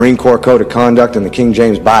Marine Corps Code of Conduct and the King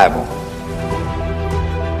James Bible.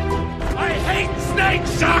 I hate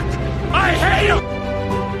snakes, Chuck! I hate them!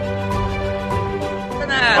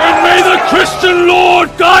 And may the Christian Lord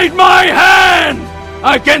guide my hand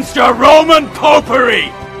against a Roman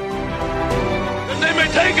popery! And they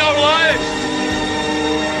may take our lives,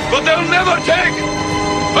 but they'll never take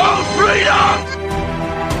our freedom!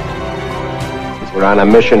 We're on a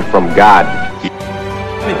mission from God.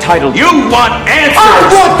 Entitled, you want answers! I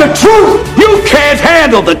want the truth! You can't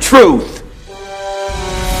handle the truth!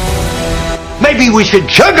 Maybe we should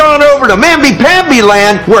chug on over to Mamby-Pamby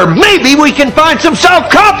land where maybe we can find some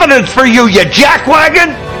self-confidence for you, you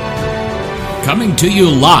jackwagon! Coming to you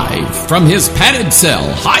live from his padded cell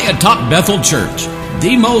high atop Bethel Church,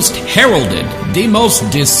 the most heralded, the most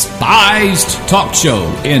despised talk show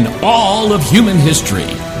in all of human history.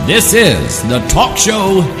 This is the talk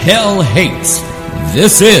show Hell Hates.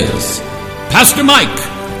 This is Pastor Mike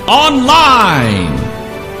Online.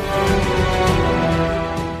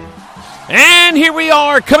 And here we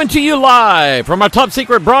are coming to you live from our top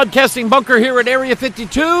secret broadcasting bunker here at Area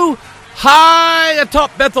 52, high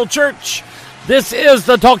atop Bethel Church. This is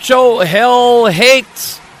the talk show Hell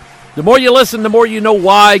Hates. The more you listen, the more you know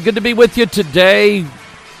why. Good to be with you today.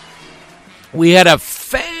 We had a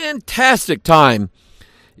fantastic time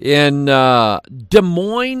in Des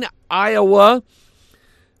Moines, Iowa,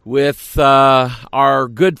 with our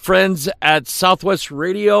good friends at Southwest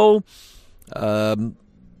Radio. They're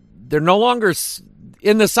no longer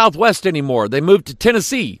in the Southwest anymore. They moved to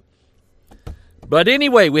Tennessee. But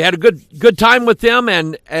anyway, we had a good time with them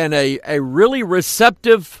and a really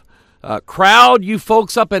receptive crowd. You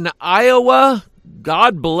folks up in Iowa,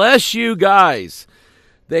 God bless you guys.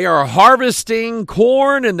 They are harvesting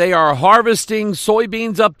corn and they are harvesting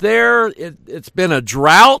soybeans up there. It's been a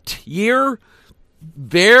drought year,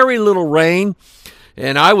 very little rain,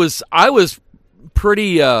 and I was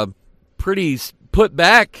pretty put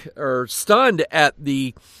back or stunned at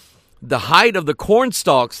the height of the corn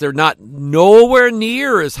stalks. They're not nowhere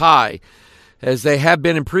near as high as they have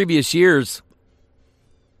been in previous years,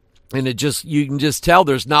 and you can just tell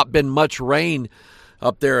there's not been much rain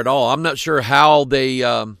up there at all. I'm not sure how they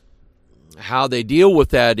deal with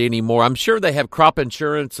that anymore. I'm sure they have crop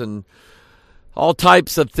insurance and all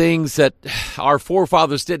types of things that our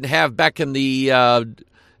forefathers didn't have back in the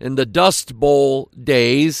Dust Bowl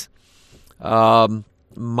days.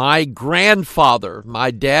 My grandfather, my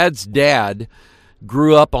dad's dad,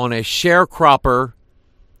 grew up on a sharecropper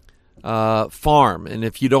farm, and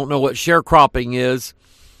if you don't know what sharecropping is,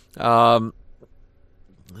 the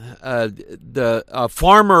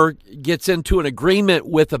farmer gets into an agreement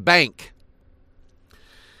with a bank,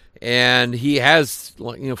 and he has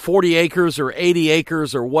 40 acres or 80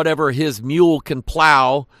 acres or whatever his mule can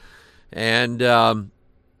plow, and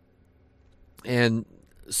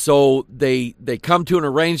so they come to an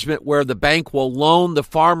arrangement where the bank will loan the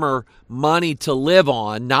farmer money to live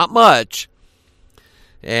on, not much,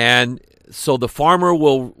 and so the farmer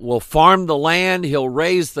will farm the land. He'll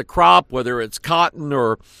raise the crop, whether it's cotton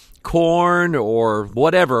or corn or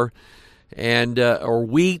whatever, and or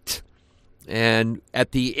wheat. And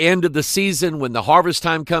at the end of the season, when the harvest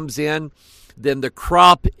time comes in, then the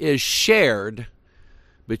crop is shared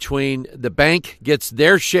between the bank gets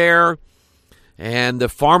their share and the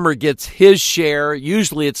farmer gets his share.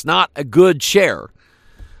 Usually it's not a good share.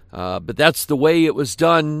 But that's the way it was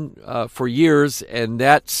done for years, and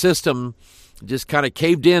that system just kind of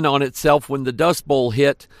caved in on itself when the Dust Bowl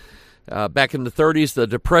hit back in the 30s, the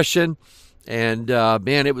Depression, and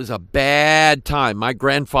man, it was a bad time. My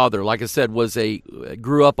grandfather, like I said,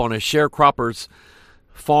 grew up on a sharecropper's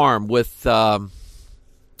farm with I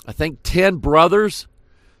think 10 brothers,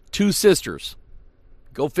 2 sisters.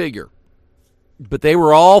 Go figure. But they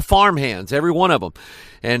were all farmhands, every one of them.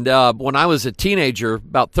 And when I was a teenager,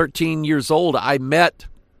 about 13 years old, I met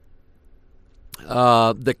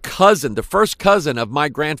the first cousin of my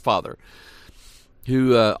grandfather,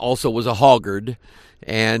 who also was a hoggard,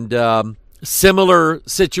 and similar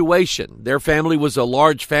situation. Their family was a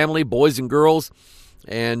large family, boys and girls,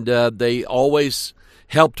 and they always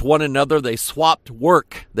helped one another. They swapped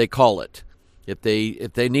work, they call it. If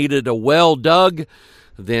they needed a well dug,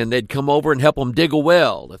 then they'd come over and help them dig a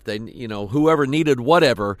well. If they, whoever needed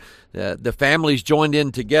whatever, the families joined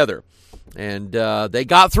in together, and they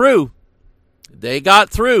got through. They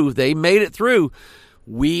made it through.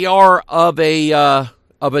 We are of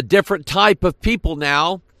a different type of people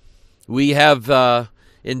now. We have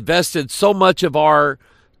invested so much of our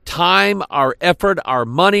time, our effort, our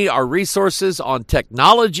money, our resources on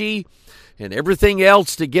technology and everything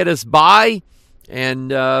else to get us by,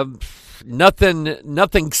 and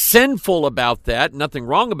nothing sinful about that, nothing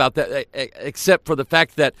wrong about that, except for the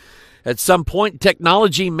fact that at some point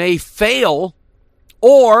technology may fail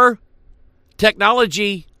or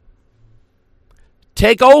technology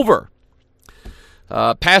take over.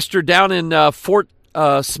 Pastor down in Fort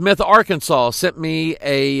Smith, Arkansas, sent me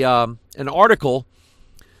an article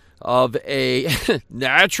of a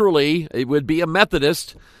naturally it would be a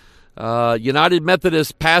Methodist, United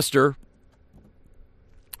Methodist pastor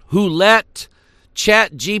who let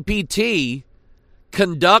ChatGPT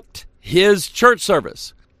conduct his church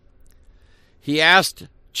service. He asked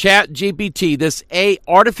ChatGPT, this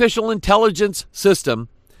artificial intelligence system,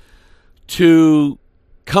 to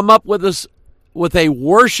come up with a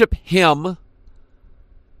worship hymn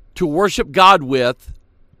to worship God with.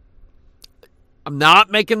 I'm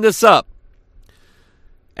not making this up.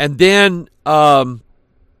 And then help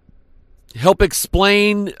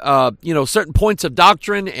explain, certain points of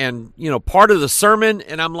doctrine and, part of the sermon.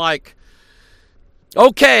 And I'm like,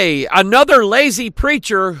 okay, another lazy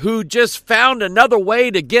preacher who just found another way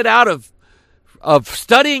to get out of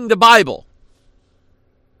studying the Bible.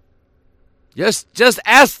 Just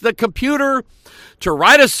ask the computer to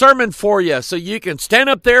write a sermon for you so you can stand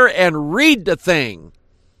up there and read the thing.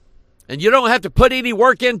 And you don't have to put any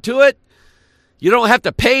work into it. You don't have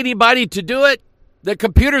to pay anybody to do it. The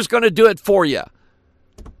computer's going to do it for you.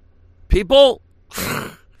 People,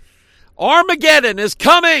 Armageddon is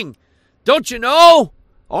coming. Don't you know?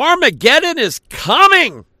 Armageddon is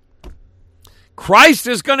coming. Christ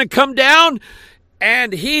is going to come down,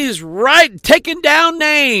 and he's taking down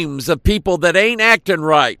names of people that ain't acting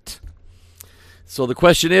right. So the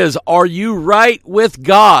question is, are you right with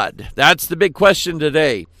God? That's the big question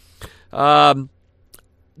today.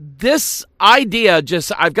 This idea,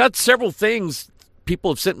 I've got several things.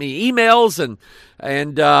 People have sent me emails,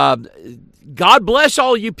 and God bless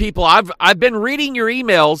all you people. I've been reading your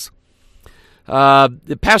emails. The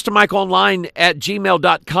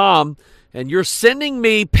PastorMikeOnline@gmail.com, and you're sending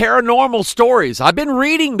me paranormal stories. I've been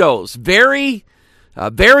reading those. Very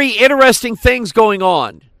interesting things going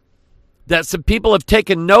on that some people have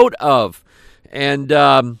taken note of, and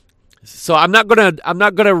so I'm not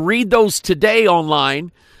gonna read those today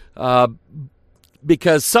online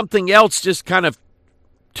because something else just kind of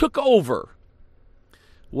took over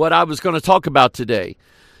what I was going to talk about today.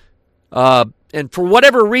 And for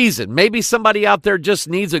whatever reason, maybe somebody out there just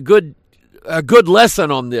needs a good lesson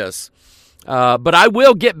on this. But I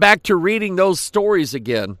will get back to reading those stories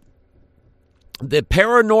again. The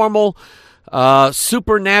paranormal,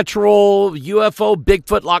 supernatural, UFO,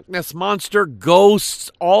 Bigfoot, Loch Ness Monster, ghosts,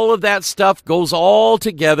 all of that stuff goes all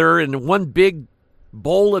together in one big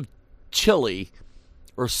bowl of chili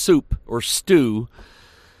or soup or stew.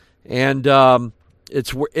 And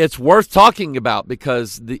it's worth talking about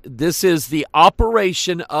because this is the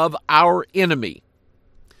operation of our enemy.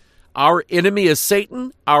 Our enemy is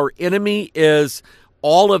Satan. Our enemy is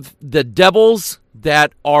all of the devils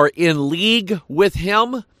that are in league with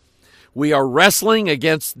him. We are wrestling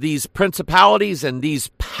against these principalities and these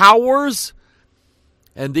powers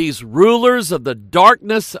and these rulers of the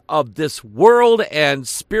darkness of this world and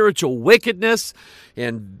spiritual wickedness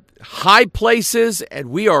and high places, and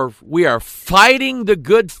we are fighting the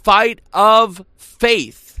good fight of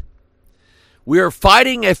faith. We are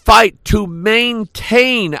fighting a fight to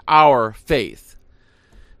maintain our faith.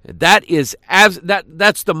 That's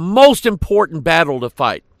the most important battle to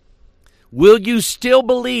fight. Will you still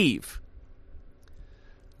believe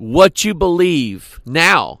what you believe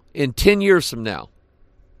now in 10 years from now?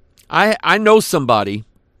 I know somebody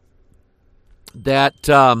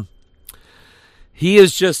that he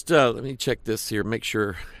is just, let me check this here, make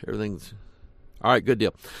sure everything's, all right, good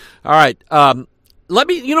deal. All right, let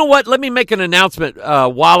me make an announcement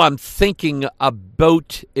while I'm thinking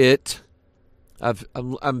about it.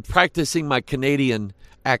 I'm practicing my Canadian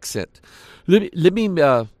accent. Let me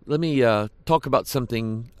talk about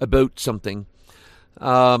something.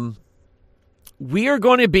 We are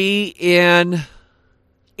going to be in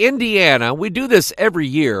Indiana. We do this every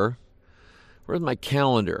year. Where's my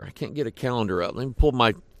calendar? I can't get a calendar up. Let me pull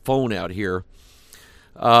my phone out here.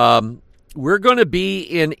 We're going to be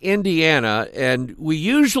in Indiana, and we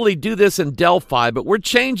usually do this in Delphi, but we're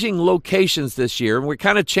changing locations this year, and we're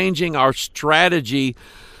kind of changing our strategy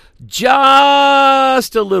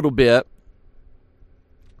just a little bit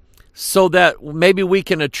so that maybe we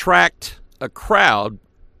can attract a crowd.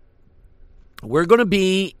 We're going to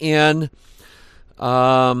be in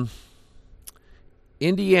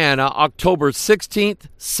Indiana, October 16th,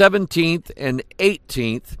 17th, and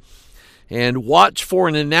 18th, and watch for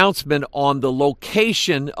an announcement on the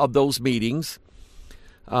location of those meetings.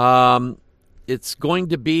 It's going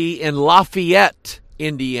to be in Lafayette,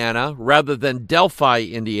 Indiana, rather than Delphi,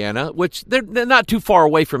 Indiana, which they're not too far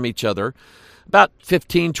away from each other, about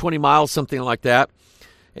 15, 20 miles, something like that.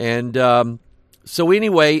 And so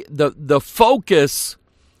anyway, the focus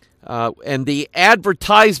and the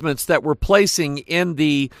advertisements that we're placing in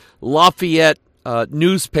the Lafayette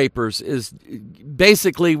newspapers is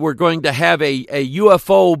basically we're going to have a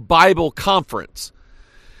UFO Bible conference,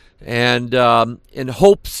 and in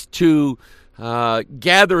hopes to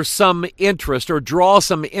gather some interest or draw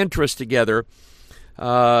some interest together.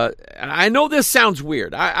 I know this sounds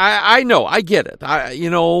weird. I know, I get it.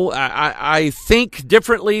 I think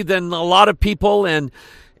differently than a lot of people, and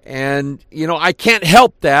I can't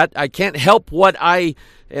help that. I can't help what I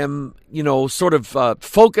am, sort of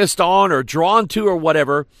focused on or drawn to or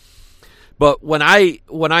whatever. But when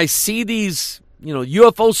I see these,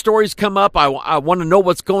 UFO stories come up, I want to know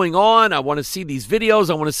what's going on. I want to see these videos.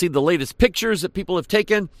 I want to see the latest pictures that people have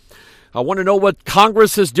taken. I want to know what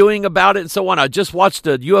Congress is doing about it and so on. I just watched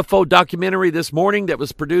a UFO documentary this morning that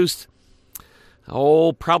was produced,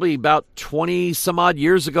 probably about 20 some odd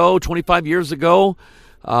years ago, 25 years ago.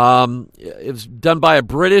 It was done by a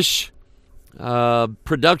British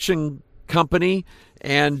production company,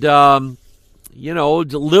 and a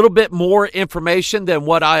little bit more information than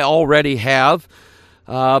what I already have.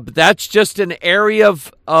 But that's just an area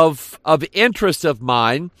of interest of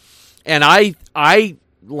mine, and I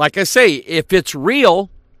like I say, if it's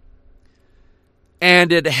real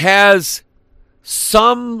and it has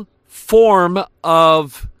some form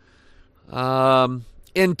of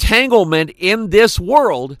entanglement in this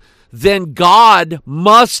world, then God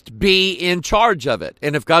must be in charge of it.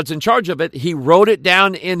 And if God's in charge of it, He wrote it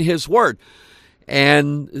down in His Word.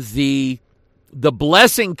 And the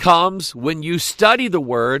blessing comes when you study the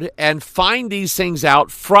Word and find these things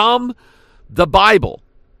out from the Bible,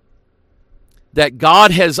 that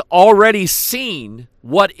God has already seen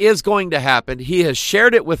what is going to happen. He has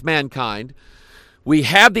shared it with mankind. We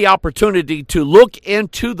have the opportunity to look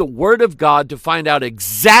into the Word of God to find out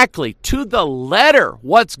exactly, to the letter,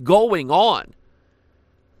 what's going on.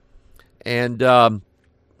 And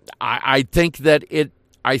I think that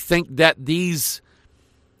these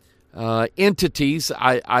entities,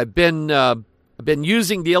 I've been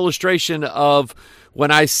using the illustration of when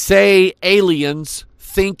I say aliens,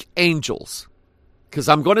 think angels, because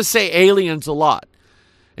I'm going to say aliens a lot.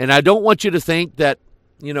 And I don't want you to think that,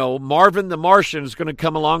 Marvin the Martian is going to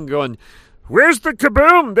come along going, "Where's the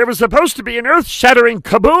kaboom? There was supposed to be an earth-shattering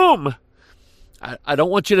kaboom." I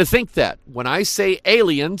don't want you to think that. When I say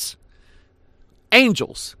aliens,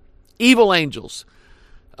 angels, evil angels,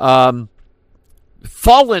 fallen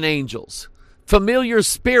angels, familiar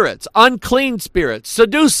spirits, unclean spirits,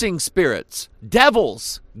 seducing spirits,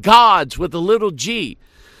 devils, gods with a little g,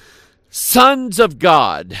 sons of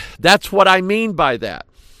God. That's what I mean by that.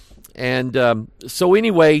 And so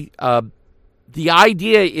anyway, the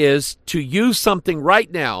idea is to use something right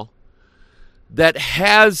now that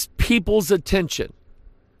has people's attention.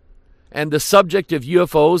 And the subject of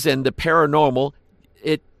UFOs and the paranormal,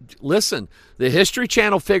 listen, the History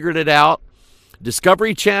Channel figured it out,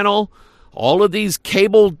 Discovery Channel, all of these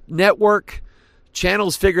cable network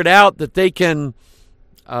channels figured out that they can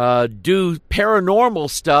do paranormal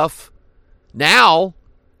stuff now,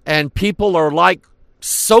 and people are like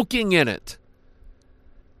soaking in it,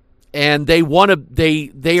 and they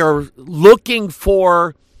are looking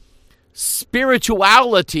for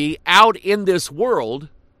spirituality out in this world,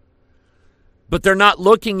 but they're not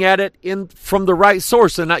looking at it from the right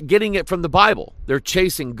source. They're not getting it from the Bible. They're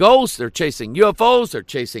chasing ghosts, they're chasing UFOs, they're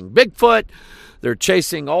chasing Bigfoot, they're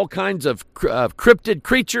chasing all kinds of cryptid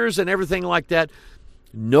creatures and everything like that.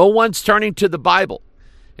 No one's turning to the Bible.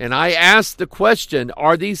 And I asked the question,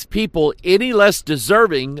 are these people any less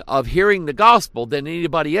deserving of hearing the gospel than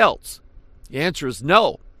anybody else? The answer is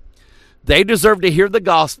no. They deserve to hear the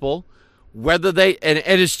gospel, whether they, and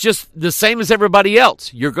it's just the same as everybody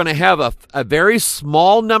else. You're going to have a very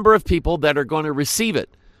small number of people that are going to receive it.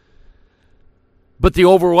 But the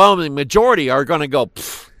overwhelming majority are going to go,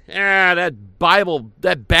 that Bible,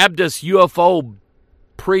 that Baptist UFO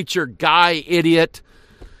preacher guy, idiot,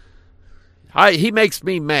 he makes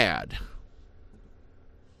me mad.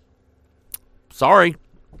 Sorry.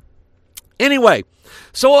 Anyway,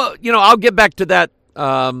 so, I'll get back to that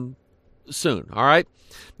soon, all right?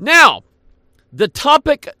 Now, the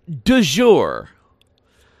topic du jour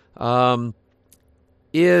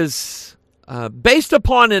is based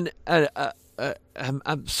upon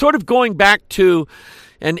I'm sort of going back to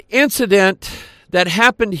an incident that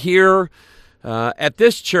happened here at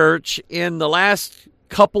this church in the last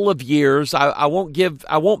couple of years. I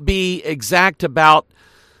won't be exact about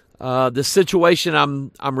the situation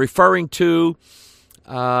I'm referring to,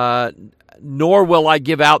 nor will I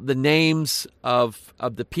give out the names of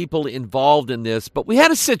the people involved in this. But we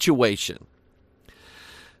had a situation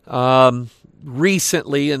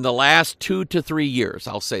recently in the last 2 to 3 years,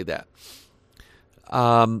 I'll say that,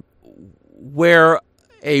 where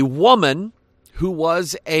a woman who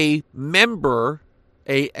was a member,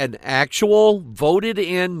 an actual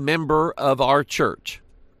voted-in member of our church,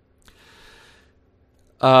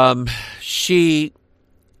 her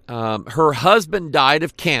husband died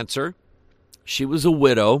of cancer. She was a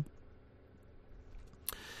widow,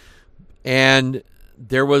 and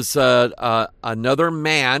there was another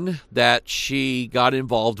man that she got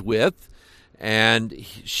involved with, and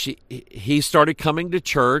he started coming to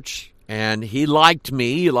church. And he liked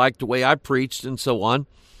me. He liked the way I preached and so on.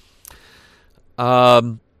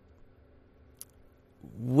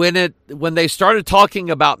 When they started talking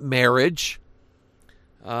about marriage,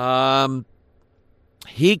 he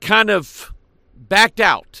kind of backed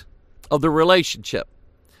out of the relationship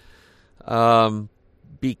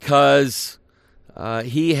because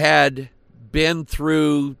he had been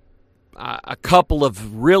through a couple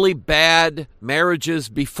of really bad marriages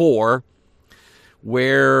before,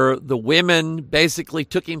 where the women basically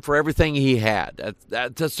took him for everything he had.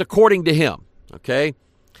 That's according to him, okay?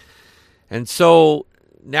 And so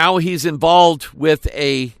now he's involved with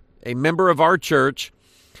a member of our church,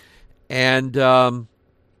 and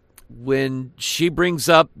when she brings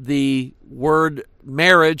up the word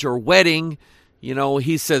marriage or wedding,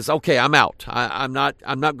 he says, okay, I'm out. I'm not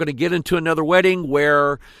going to get into another wedding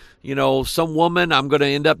where, some woman, I'm going to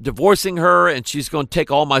end up divorcing her, and she's going to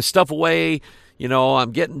take all my stuff away.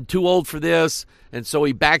 I'm getting too old for this. And so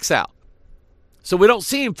he backs out. So we don't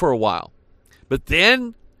see him for a while. But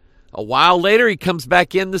then a while later, he comes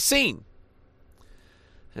back in the scene.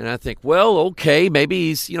 And I think, well, okay, maybe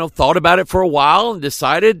he's, thought about it for a while and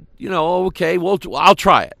decided, okay, well, I'll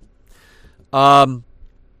try it. But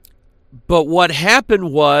what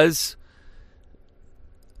happened was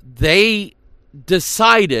they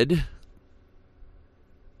decided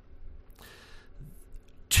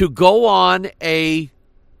to go on an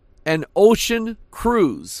ocean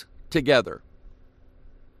cruise together.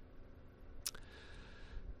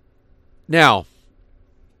 Now,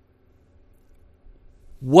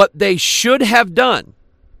 what they should have done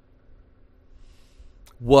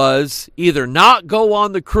was either not go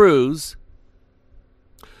on the cruise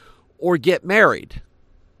or get married.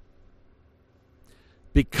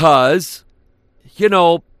 Because,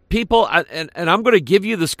 people, and I'm going to give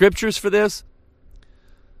you the scriptures for this.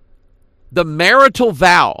 The marital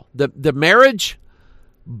vow, the marriage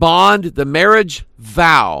bond, the marriage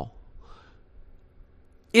vow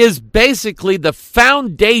is basically the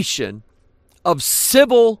foundation of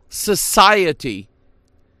civil society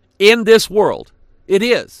in this world. It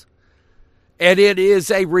is. And it is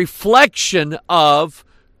a reflection of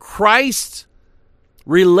Christ's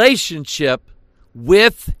relationship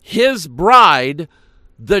with his bride,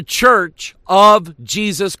 the church of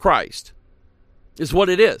Jesus Christ, is what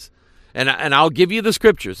it is. And I'll give you the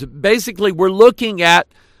scriptures. Basically, we're looking at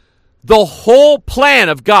the whole plan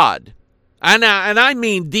of God. And I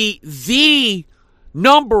mean the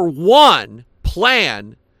number one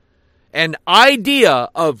plan and idea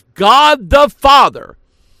of God the Father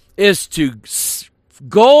is to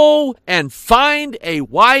go and find a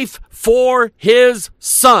wife for his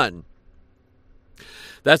son.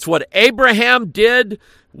 That's what Abraham did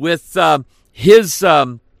with his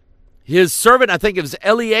servant. I think it was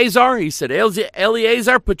Eleazar. He said,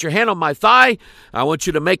 Eleazar, put your hand on my thigh. I want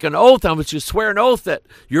you to make an oath. I want you to swear an oath that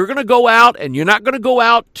you're going to go out, and you're not going to go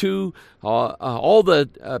out to all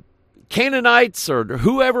the Canaanites or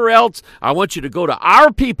whoever else. I want you to go to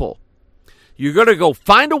our people. You're going to go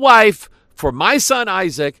find a wife for my son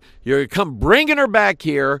Isaac. You're going to come bringing her back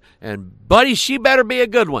here, and buddy, she better be a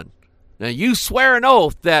good one. Now, you swear an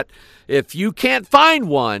oath that if you can't find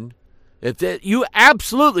one, if you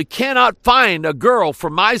absolutely cannot find a girl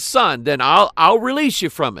for my son, then I'll release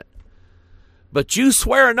you from it. But you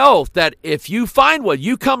swear an oath that if you find one,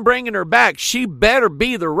 you come bringing her back, she better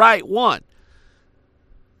be the right one.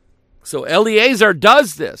 So Eleazar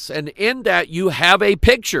does this, and in that you have a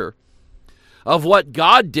picture of what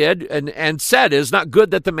God did and said, it is not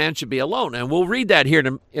good that the man should be alone. And we'll read that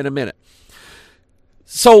here in a minute.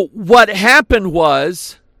 So what happened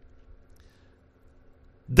was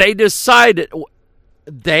they decided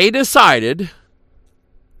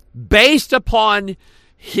based upon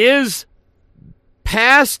his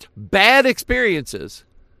past bad experiences,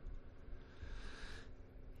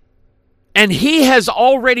 And he has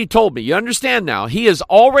already told me, you understand now, he has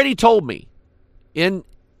already told me in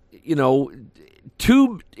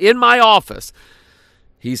my office,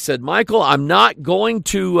 he said, Michael, I'm not going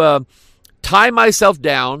to tie myself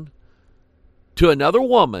down to another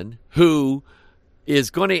woman who is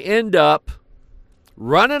going to end up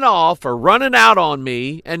running off or running out on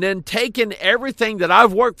me and then taking everything that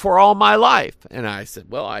I've worked for all my life. And I said,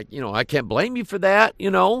 well, I can't blame you for that,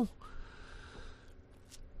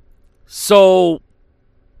 So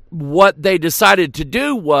what they decided to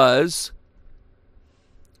do was,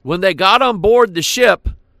 when they got on board the ship,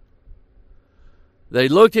 they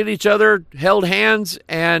looked at each other, held hands,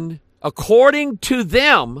 and according to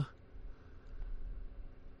them,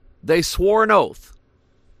 they swore an oath.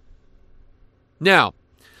 Now,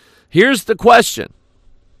 here's the question.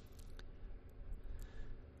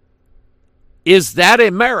 Is that a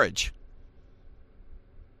marriage?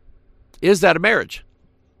 Is that a marriage?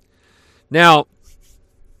 Now,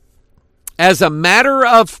 as a matter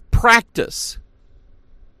of practice,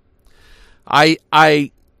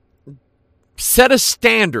 I set a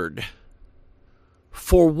standard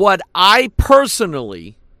for what I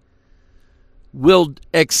personally will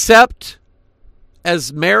accept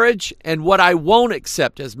as marriage and what I won't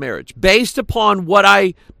accept as marriage, based upon what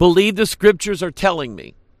I believe the scriptures are telling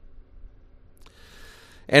me.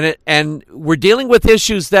 And we're dealing with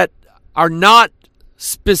issues that are not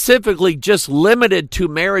specifically just limited to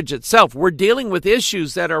marriage itself. We're dealing with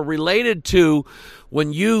issues that are related to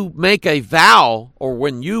when you make a vow or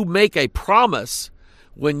when you make a promise,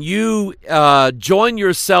 when you join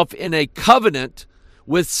yourself in a covenant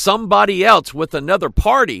with somebody else, with another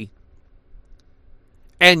party,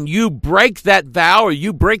 and you break that vow or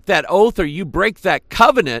you break that oath or you break that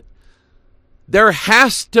covenant, there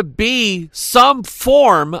has to be some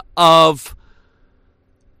form of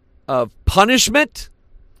punishment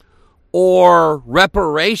or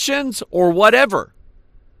reparations or whatever.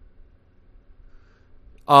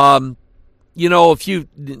 If you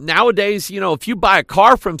buy a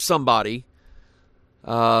car from somebody,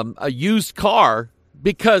 a used car,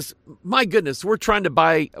 because my goodness, we're trying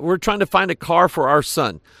to find a car for our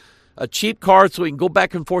son, a cheap car so we can go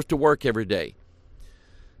back and forth to work every day.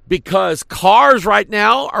 Because cars right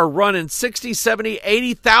now are running $60,000,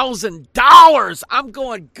 $70,000, $80,000. I'm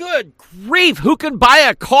going, good grief, who can buy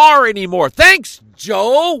a car anymore? Thanks,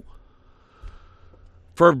 Joe,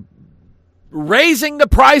 for raising the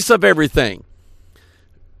price of everything.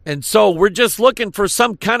 And so we're just looking for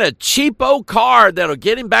some kind of cheapo car that'll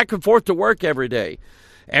get him back and forth to work every day.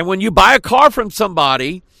 And when you buy a car from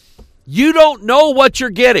somebody, you don't know what you're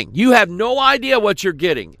getting. You have no idea what you're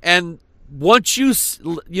getting. And once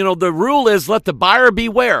the rule is let the buyer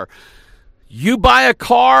beware. You buy a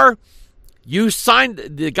car,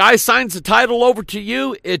 the guy signs the title over to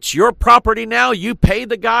you. It's your property now. You pay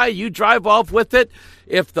the guy. You drive off with it.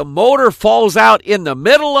 If the motor falls out in the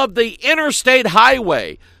middle of the interstate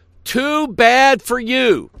highway, too bad for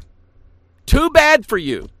you. Too bad for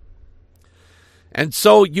you. And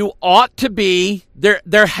so you ought to be,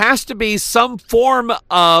 there has to be some form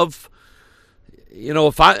of,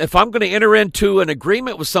 if I'm going to enter into an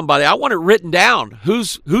agreement with somebody, I want it written down.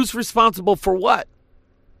 Who's responsible for what?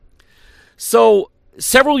 So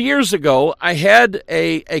several years ago, I had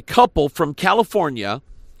a couple from California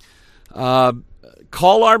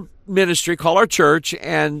call our ministry, call our church,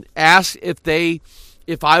 and ask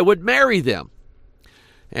if I would marry them.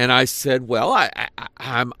 And I said, well,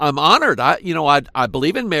 I'm honored. I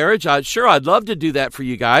believe in marriage. I'd love to do that for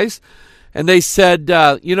you guys. And they said,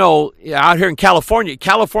 out here in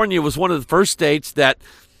California was one of the first states that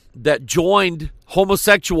joined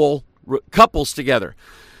homosexual couples together.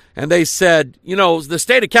 And they said, the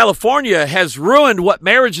state of California has ruined what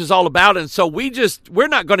marriage is all about, and so we're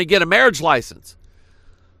not going to get a marriage license.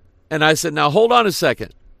 And I said, now hold on a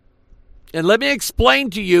second. And let me explain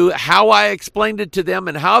to you how I explained it to them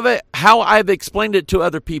and how I've explained it to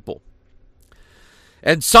other people.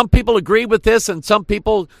 And some people agree with this, and some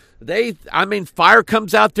people, fire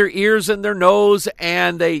comes out their ears and their nose,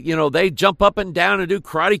 and they jump up and down and do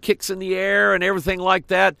karate kicks in the air and everything like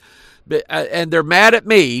that. And they're mad at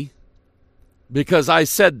me because I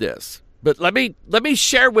said this. But let me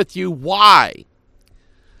share with you why.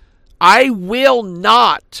 I will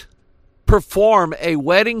not perform a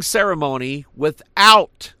wedding ceremony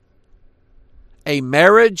without a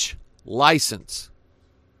marriage license.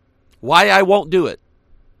 Why I won't do it.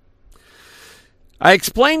 I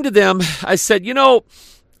explained to them, I said, you're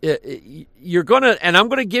going to, and I'm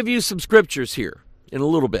going to give you some scriptures here in a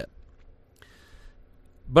little bit.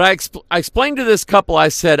 But I explained to this couple, I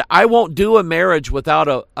said, I won't do a marriage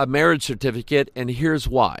without a marriage certificate, and here's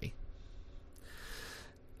why.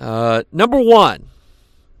 Number one,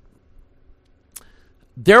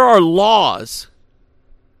 there are laws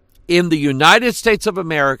in the United States of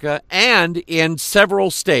America and in several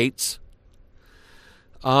states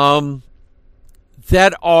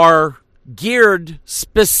that are geared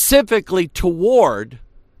specifically toward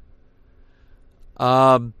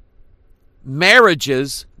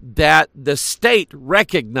marriages that the state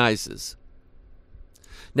recognizes.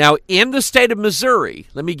 Now, in the state of Missouri,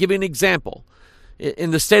 let me give you an example.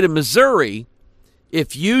 In the state of Missouri,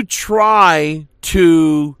 if you try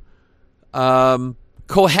to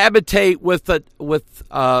cohabitate with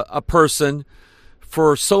a person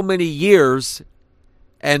for so many years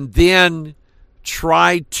and then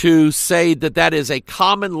try to say that that is a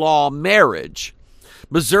common law marriage,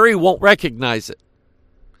 Missouri won't recognize it.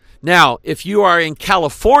 Now, if you are in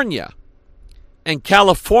California, and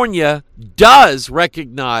California does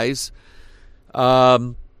recognize,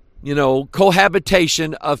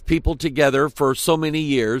 cohabitation of people together for so many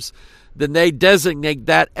years, then they designate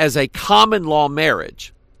that as a common law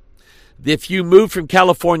marriage. If you move from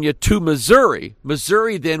California to Missouri,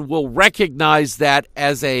 Missouri then will recognize that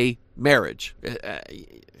as a marriage.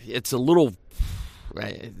 It's a little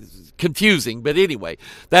confusing, but anyway,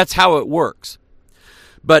 that's how it works.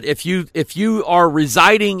 But if you are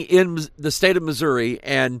residing in the state of Missouri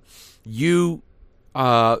and you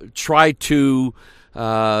try to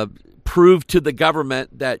prove to the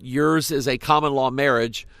government that yours is a common law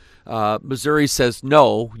marriage, Missouri says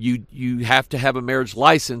no, you have to have a marriage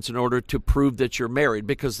license in order to prove that you're married,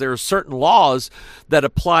 because there are certain laws that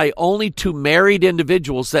apply only to married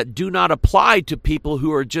individuals that do not apply to people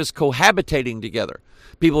who are just cohabitating together.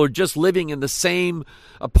 People who are just living in the same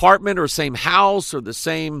apartment or same house or the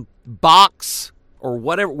same box or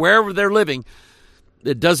whatever, wherever they're living,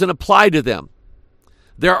 it doesn't apply to them.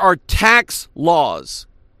 There are tax laws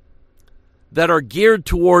that are geared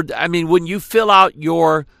toward, when you fill out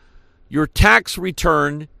your tax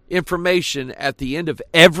return information at the end of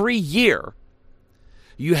every year,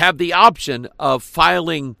 you have the option of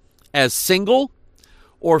filing as single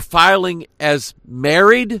or filing as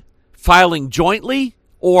married, filing jointly,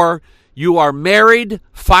 or you are married,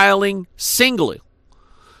 filing singly.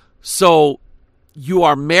 So you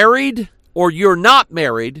are married or you're not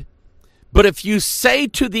married, but if you say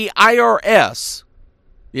to the IRS,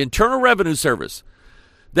 the Internal Revenue Service,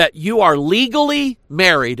 that you are legally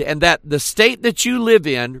married and that the state that you live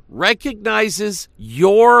in recognizes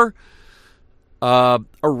your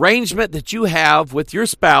arrangement that you have with your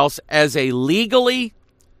spouse as a legally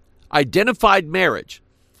identified marriage,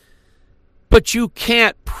 but you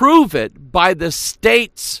can't prove it by the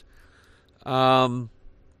state's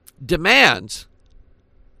demands,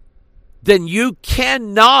 then you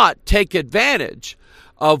cannot take advantage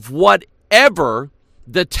of whatever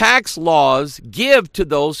the tax laws give to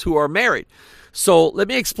those who are married. So let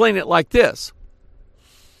me explain it like this.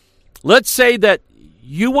 Let's say that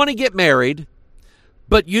you want to get married,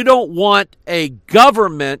 but you don't want a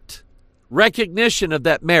government recognition of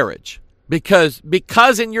that marriage. Because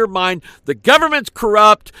in your mind, the government's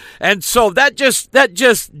corrupt, and so that just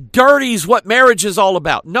dirties what marriage is all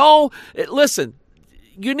about. No, listen,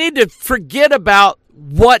 you need to forget about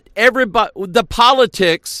the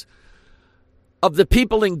politics of the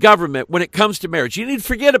people in government when it comes to marriage. You need to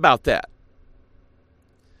forget about that.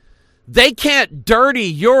 They can't dirty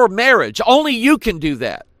your marriage. Only you can do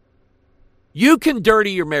that. You can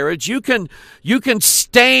dirty your marriage. You can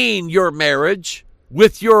stain your marriage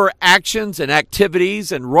with your actions and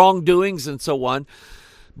activities and wrongdoings and so on.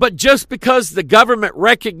 But just because the government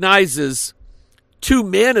recognizes two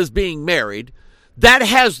men as being married, that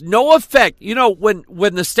has no effect. You know,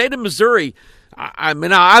 when the state of Missouri, I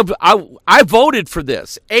voted for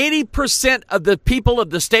this. 80% of the people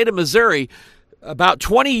of the state of Missouri about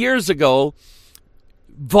 20 years ago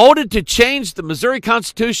voted to change the Missouri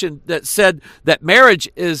Constitution that said that marriage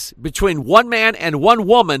is between one man and one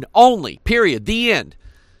woman only, period, the end.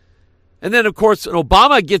 And then, of course, when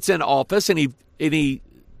Obama gets in office and he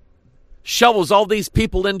shovels all these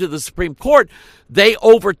people into the Supreme Court, they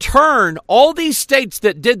overturn all these states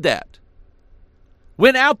that did that.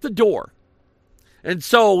 Went out the door. And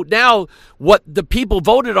so now what the people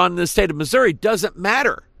voted on in the state of Missouri doesn't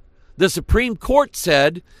matter. The Supreme Court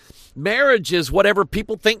said marriage is whatever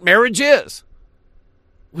people think marriage is,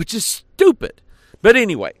 which is stupid. But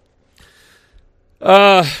anyway,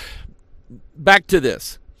 back to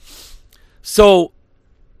this. So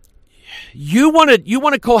you want to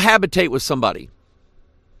cohabitate with somebody.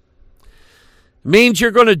 It means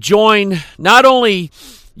you're going to join not only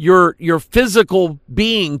your physical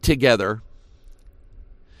being together,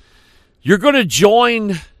 you're going to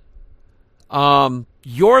join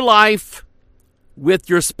your life with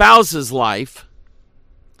your spouse's life,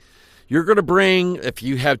 you're going to bring, if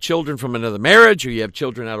you have children from another marriage or you have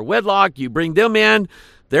children out of wedlock, you bring them in,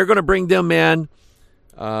 they're going to bring them in.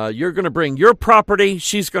 You're going to bring your property,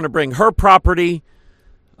 she's going to bring her property.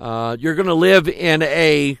 You're going to live in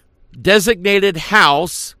a designated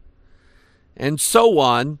house, and so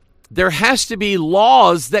on. There has to be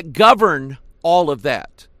laws that govern all of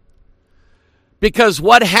that. Because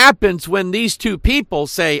what happens when these two people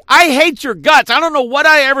say, I hate your guts. I don't know what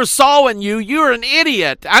I ever saw in you. You're an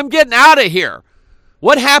idiot. I'm getting out of here.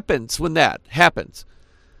 What happens when that happens?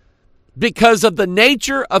 Because of the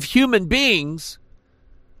nature of human beings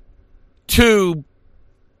to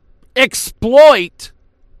exploit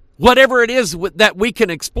whatever it is that we can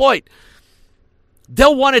exploit,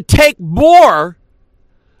 they'll want to take more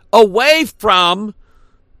away from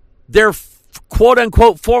their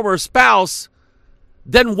quote-unquote former spouse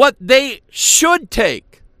than what they should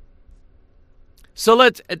take. So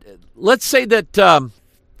let's say that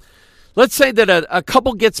a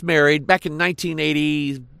couple gets married back in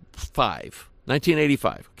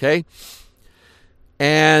 1985, okay?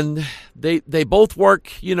 And they both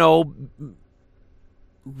work,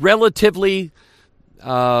 relatively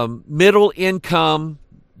middle income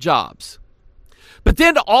jobs. But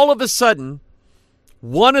then all of a sudden,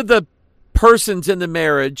 one of the persons in the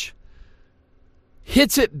marriage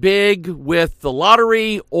hits it big with the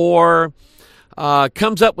lottery or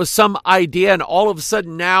comes up with some idea, and all of a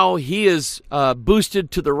sudden now he is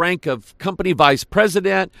boosted to the rank of company vice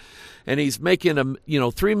president, and he's making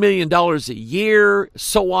 $3 million a year,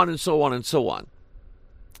 so on and so on and so on.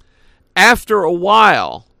 After a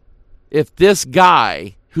while, if this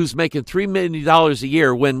guy who's making $3 million a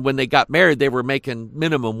year, when they got married they were making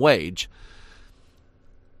minimum wage,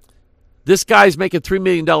 this guy's making $3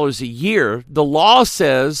 million a year, the law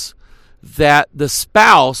says that the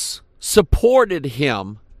spouse supported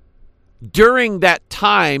him during that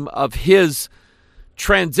time of his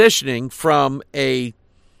transitioning from a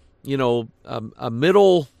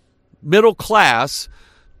middle class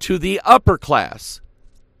to the upper class.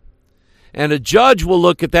 And a judge will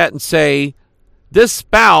look at that and say, this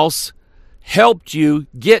spouse helped you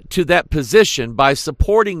get to that position by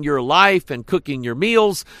supporting your life and cooking your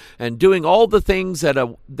meals and doing all the things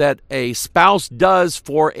that a spouse does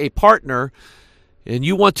for a partner, and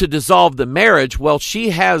you want to dissolve the marriage. Well, she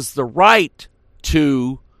has the right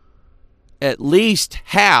to at least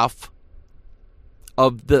half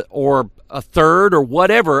of or a third or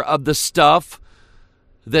whatever of the stuff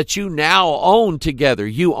that you now own together.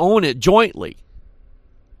 You own it jointly.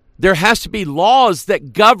 There has to be laws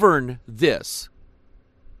that govern this.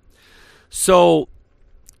 So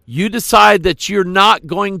you decide that you're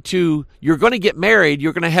going to get married,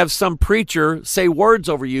 you're going to have some preacher say words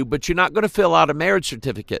over you, but you're not going to fill out a marriage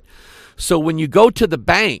certificate. So when you go to the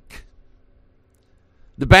banks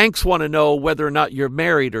want to know whether or not you're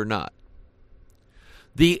married or not.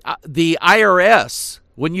 The IRS,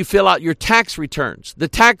 when you fill out your tax returns,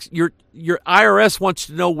 your IRS wants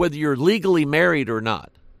to know whether you're legally married or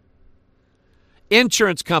not.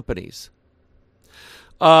 Insurance companies,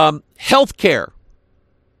 healthcare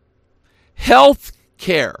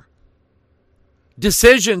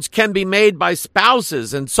decisions can be made by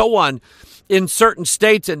spouses and so on in certain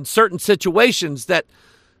states and certain situations that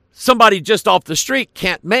somebody just off the street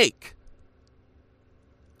can't make.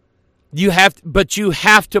 But you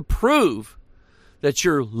have to prove that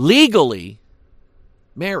you're legally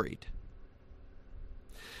married.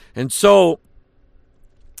 And so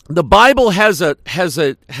the Bible has a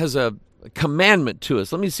commandment to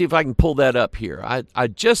us. Let me see if I can pull that up here. I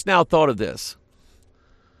just now thought of this.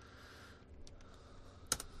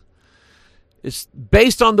 It's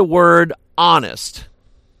based on the word honest.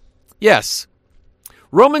 Yes.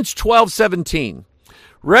 Romans 12:17.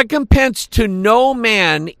 Recompense to no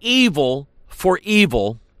man evil for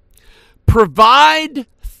evil. Provide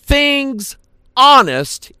things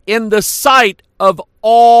honest in the sight of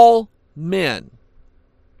all men.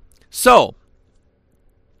 So,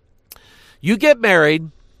 you get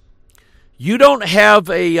married, you don't have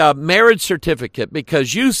a marriage certificate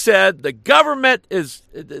because you said the government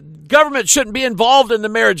shouldn't be involved in the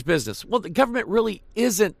marriage business. Well, the government really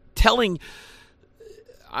isn't telling,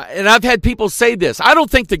 and I've had people say this, I don't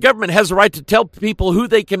think the government has a right to tell people who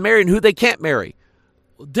they can marry and who they can't marry.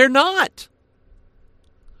 They're not.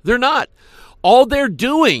 They're not. All they're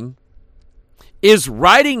doing is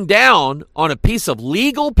writing down on a piece of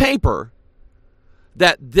legal paper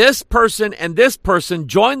that this person and this person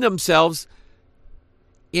join themselves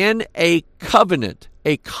in a covenant,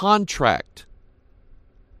 a contract.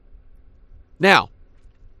 Now,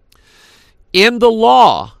 In the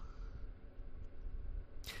law,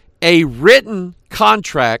 a written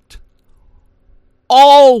contract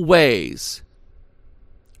always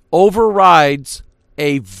overrides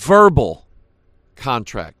a verbal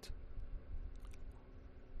contract.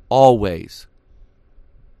 Always.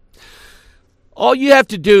 All you have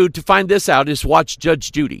to do to find this out is watch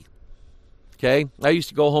Judge Judy. Okay? I used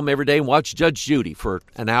to go home every day and watch Judge Judy for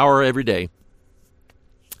an hour every day.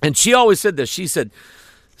 And she always said this. She said,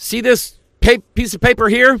 see this piece of paper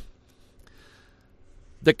here?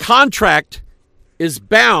 The contract is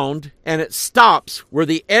bound and it stops where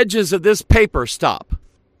the edges of this paper stop.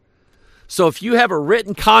 So if you have a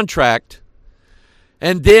written contract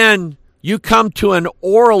and then you come to an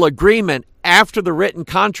oral agreement after the written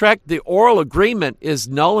contract, the oral agreement is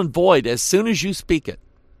null and void as soon as you speak it.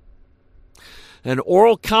 An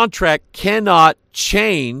oral contract cannot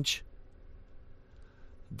change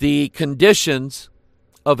the conditions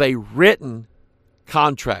of a written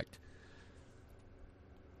contract.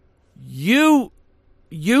 You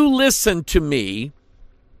listen to me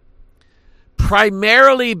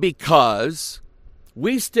primarily because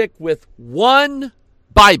we stick with one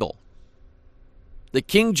Bible, the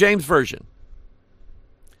King James Version.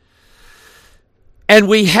 And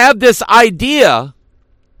we have this idea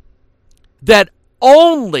that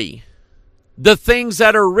only the things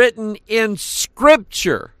that are written in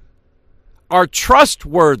Scripture are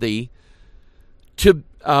trustworthy to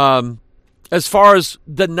as far as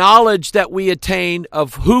the knowledge that we attain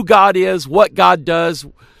of who God is, what God does,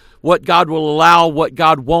 what God will allow, what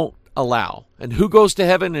God won't allow, and who goes to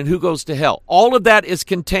heaven and who goes to hell. All of that is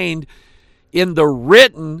contained in the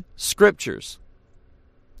written Scriptures.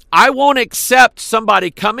 I won't accept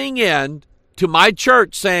somebody coming in to my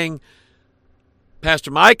church saying,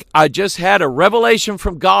 Pastor Mike, I just had a revelation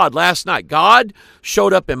from God last night. God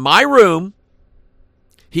showed up in my room.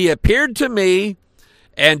 He appeared to me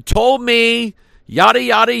and told me yada,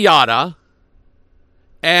 yada, yada.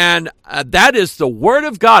 And that is the Word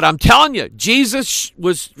of God. I'm telling you, Jesus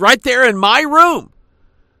was right there in my room.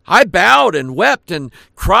 I bowed and wept and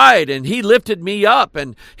cried, and He lifted me up,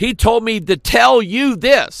 and He told me to tell you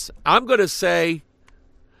this. I'm going to say,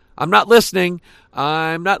 I'm not listening.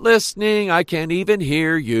 I'm not listening. I can't even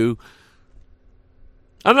hear you.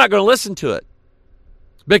 I'm not going to listen to it.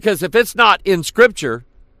 Because if it's not in Scripture,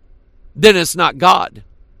 then it's not God.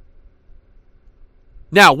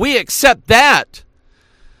 Now, we accept that.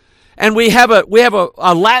 And we have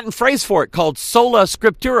a Latin phrase for it called sola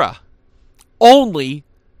scriptura. Only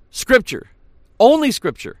Scripture. Only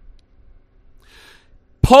Scripture.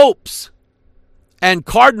 Popes and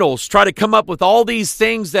cardinals try to come up with all these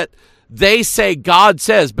things that they say God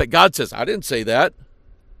says, but God says, I didn't say that.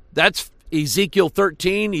 That's Ezekiel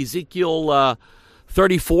 13, Ezekiel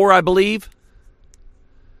 34, I believe.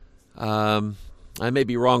 I may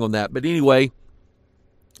be wrong on that, but anyway,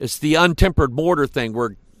 it's the untempered mortar thing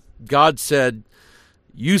where God said,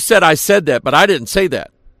 you said I said that, but I didn't say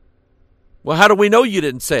that. Well, how do we know you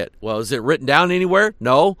didn't say it? Well, is it written down anywhere?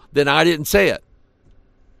 No, then I didn't say it.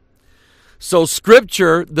 So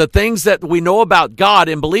Scripture, the things that we know about God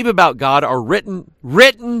and believe about God are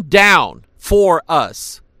written down for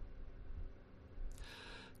us.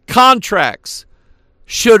 Contracts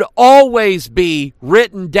should always be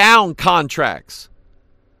written down contracts.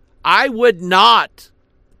 I would not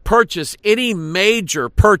purchase any major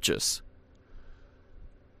purchase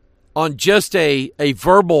on just a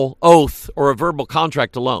verbal oath or a verbal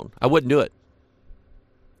contract alone. I wouldn't do it.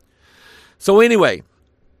 So anyway,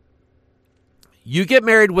 you get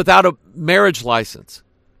married without a marriage license,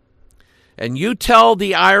 and you tell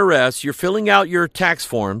the IRS you're filling out your tax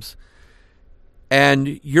forms,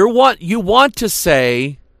 and you want to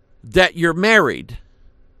say that you're married,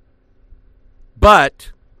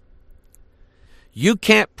 but you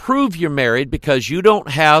can't prove you're married because you don't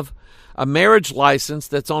have a marriage license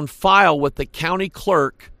that's on file with the county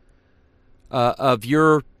clerk of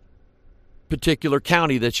your particular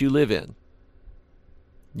county that you live in.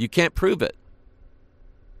 You can't prove it.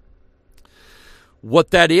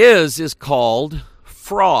 What that is called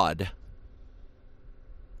fraud.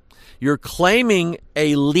 You're claiming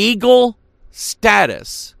a legal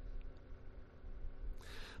status,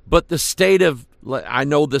 but I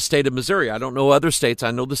know the state of Missouri. I don't know other states.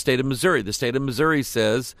 I know the state of Missouri. The state of Missouri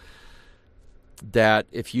says that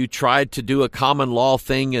if you tried to do a common law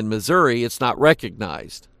thing in Missouri, it's not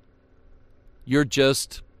recognized. You're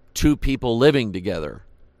just two people living together.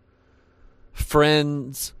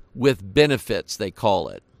 Friends with benefits, they call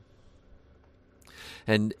it.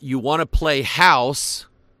 And you want to play house,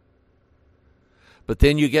 But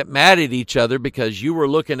then you get mad at each other because you were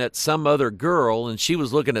looking at some other girl and she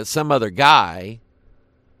was looking at some other guy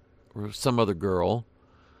or some other girl.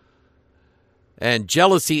 And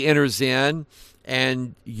jealousy enters in,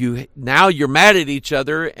 and now you're mad at each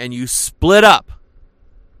other and you split up.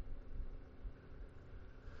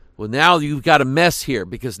 Well, now you've got a mess here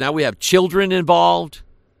because now we have children involved.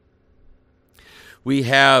 We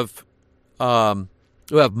have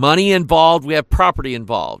money involved. We have property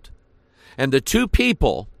involved. And the two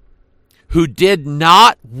people who did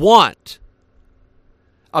not want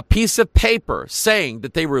a piece of paper saying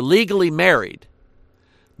that they were legally married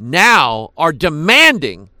now are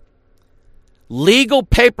demanding legal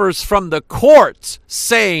papers from the courts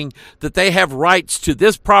saying that they have rights to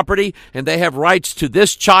this property and they have rights to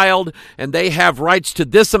this child and they have rights to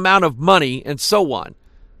this amount of money and so on.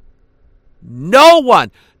 No one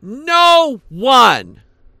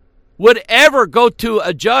would ever go to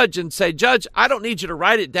a judge and say, Judge, I don't need you to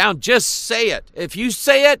write it down. Just say it. If you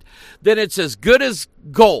say it, then it's as good as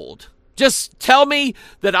gold. Just tell me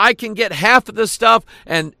that I can get half of the stuff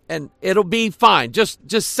and it'll be fine. Just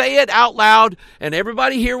say it out loud and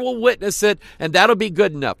everybody here will witness it and that'll be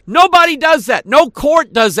good enough. Nobody does that. No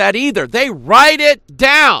court does that either. They write it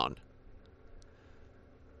down.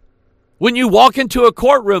 When you walk into a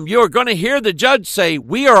courtroom, you are going to hear the judge say,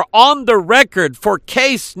 we are on the record for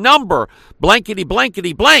case number blankety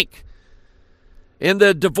blankety blank. In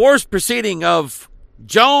the divorce proceeding of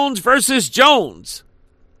Jones versus Jones.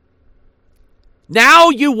 Now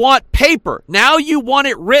you want paper. Now you want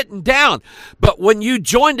it written down. But when you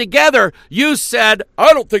joined together, you said,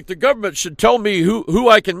 I don't think the government should tell me who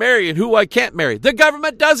I can marry and who I can't marry. The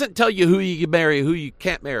government doesn't tell you who you can marry and who you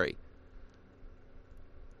can't marry.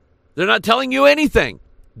 They're not telling you anything.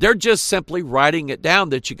 They're just simply writing it down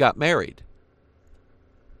that you got married.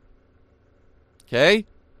 Okay?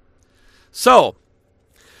 So,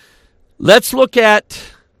 let's look at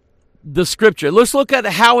the scripture. Let's look at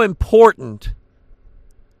how important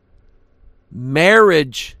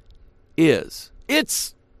marriage is.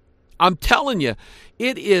 I'm telling you,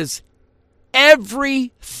 it is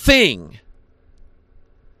everything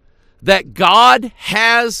that God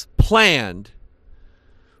has planned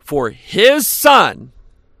for his son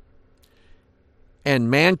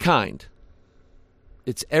and mankind.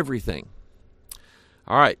 It's everything.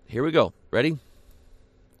 All right, here we go. Ready?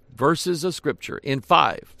 Verses of scripture in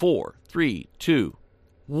 5, 4, 3, 2,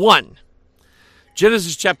 1.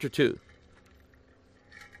 Genesis chapter 2.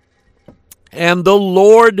 And the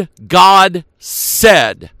Lord God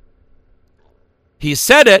said. He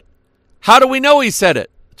said it. How do we know he said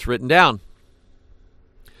it? It's written down.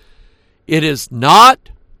 It is not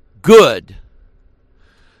good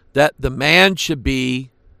that the man should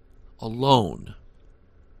be alone.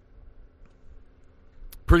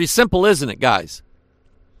 Pretty simple, isn't it, guys?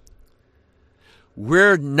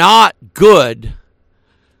 We're not good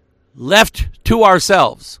left to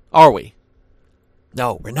ourselves, are we?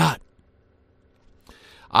 No, we're not.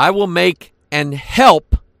 I will make and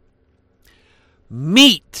help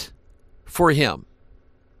meet for him.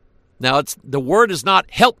 Now, the word is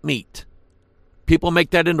not help meet. People make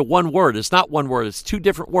that into one word. It's not one word. It's two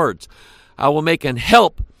different words. I will make and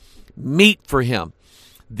help meet for him.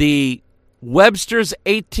 The Webster's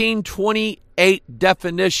 1828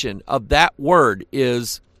 definition of that word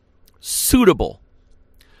is suitable,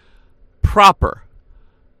 proper,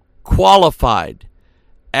 qualified,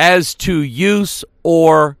 as to use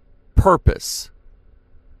or purpose.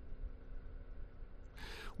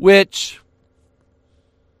 Which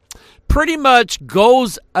pretty much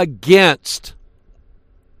goes against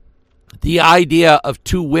the idea of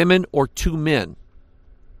two women or two men.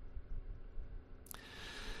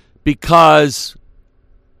 Because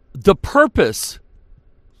the purpose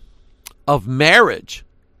of marriage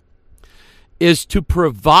is to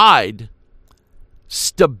provide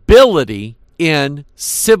stability in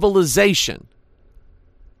civilization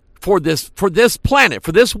for this planet,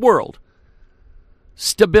 for this world.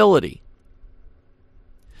 Stability.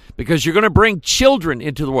 Because you're going to bring children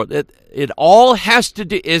into the world. It all has to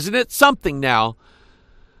do, isn't it something now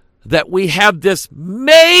that we have this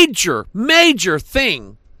major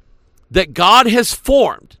thing that God has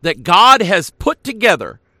formed, that God has put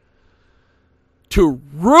together to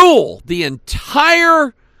rule the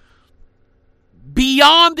entire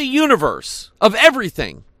beyond the universe of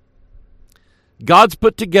everything. God's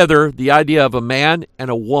put together the idea of a man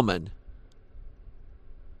and a woman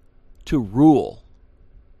to rule.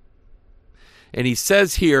 And he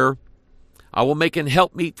says here, I will make an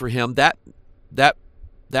helpmeet for him, that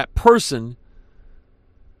person,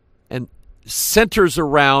 and centers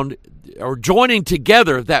around, or joining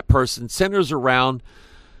together that person centers around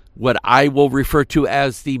what I will refer to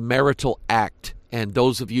as the marital act. And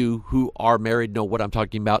those of you who are married know what I'm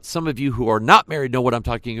talking about. Some of you who are not married know what I'm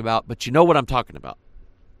talking about, but you know what I'm talking about.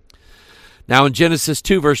 Now in Genesis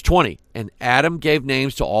 2, verse 20, and Adam gave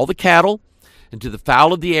names to all the cattle, and to the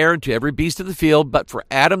fowl of the air, and to every beast of the field. But for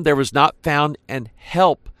Adam there was not found an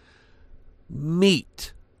help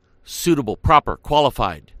meet, suitable, proper,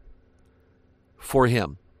 qualified for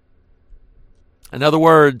him. In other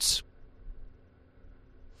words,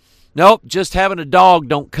 nope, just having a dog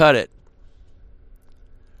don't cut it.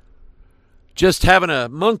 Just having a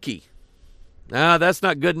monkey, that's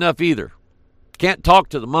not good enough either. Can't talk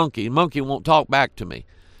to the monkey. The monkey won't talk back to me.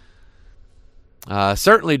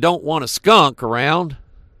 Certainly don't want a skunk around.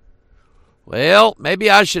 Well, maybe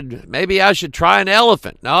I should try an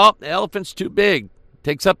elephant. No, the elephant's too big.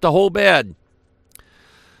 Takes up the whole bed.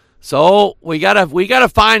 So we gotta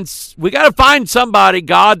find somebody,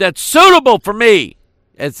 God, that's suitable for me.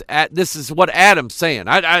 This is what Adam's saying.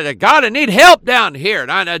 God, I need help down here,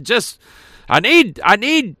 and I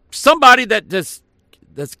need somebody that's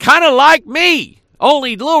kind of like me,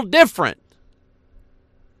 only a little different.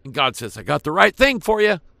 And God says, I got the right thing for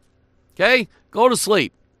you. Okay, go to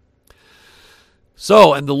sleep.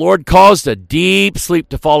 So, and the Lord caused a deep sleep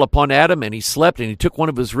to fall upon Adam, and he slept, and he took one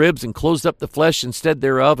of his ribs and closed up the flesh instead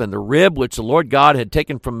thereof, and the rib which the Lord God had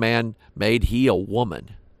taken from man made he a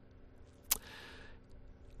woman,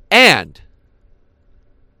 and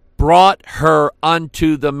brought her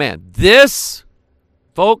unto the man. This,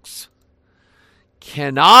 folks,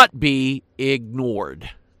 cannot be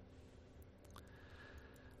ignored.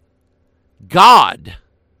 God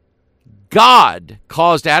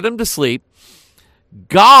caused Adam to sleep.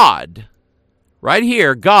 God, right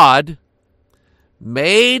here, God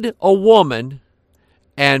made a woman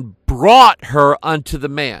and brought her unto the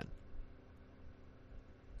man.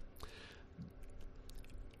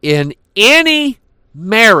 In any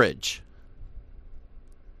marriage,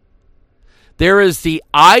 there is the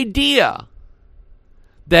idea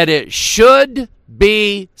that it should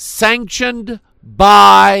be sanctioned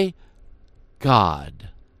by God.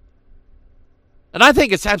 And I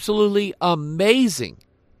think it's absolutely amazing,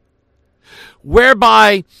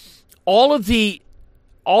 whereby all of the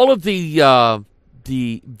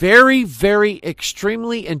very, very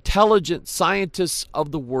extremely intelligent scientists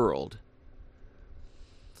of the world,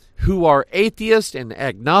 who are atheist and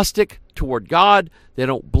agnostic toward God, they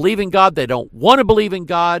don't believe in God, they don't want to believe in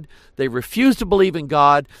God, they refuse to believe in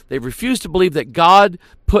God, they refuse to believe that God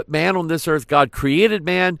put man on this earth, God created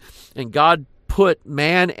man, and God put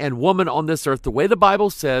man and woman on this earth the way the Bible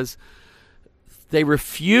says. They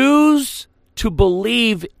refuse to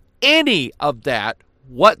believe any of that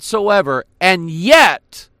whatsoever, and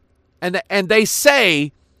yet, and they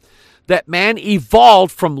say that man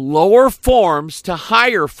evolved from lower forms to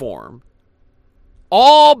higher form,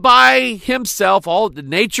 all by himself. All the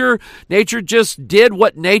nature just did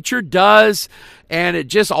what nature does, and it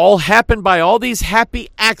just all happened by all these happy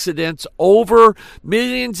accidents over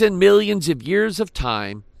millions and millions of years of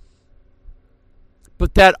time.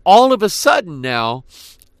 But that all of a sudden now,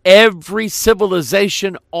 every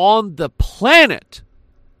civilization on the planet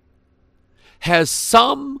has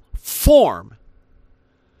some form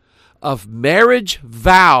of marriage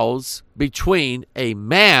vows between a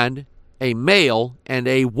man, a male, and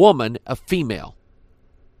a woman, a female.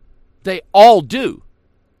 They all do.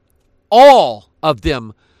 All of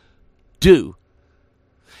them do.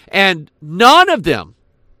 And none of them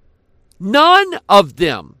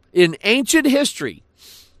in ancient history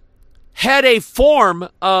had a form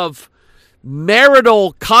of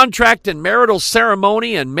marital contract and marital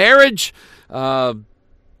ceremony and marriage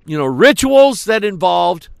rituals that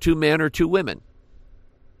involved two men or two women,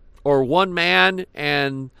 or one man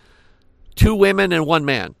and two women and one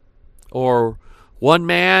man, or one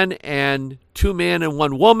man and two men and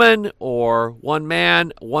one woman, or one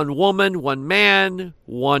man, one woman, one man,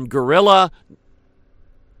 one gorilla.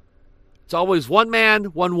 It's always one man,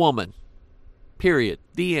 one woman. Period.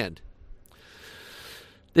 The end.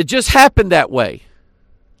 It just happened that way.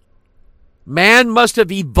 Man must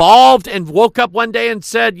have evolved and woke up one day and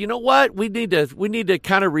said, you know what? We need to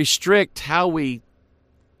kind of restrict how we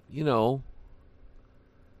need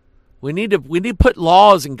to put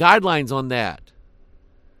laws and guidelines on that.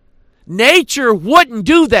 Nature wouldn't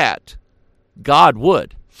do that. God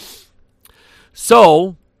would.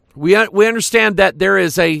 So we understand that there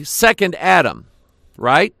is a second Adam,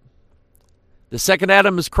 right? The second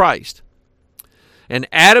Adam is Christ. And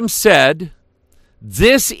Adam said,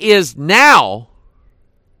 "This is now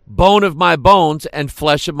bone of my bones and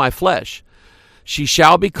flesh of my flesh." She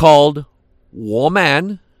shall be called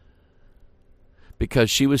woman, because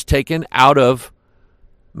she was taken out of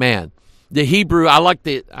man. The Hebrew, I look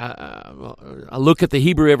at the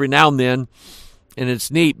Hebrew every now and then, and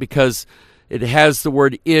it's neat because it has the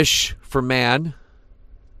word ish for man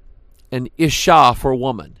and isha for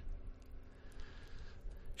woman.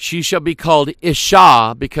 She shall be called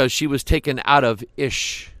Isha because she was taken out of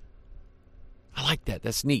Ish. I like that.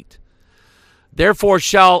 That's neat. Therefore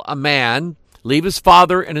shall a man leave his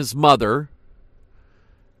father and his mother.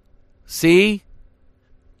 See?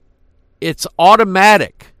 It's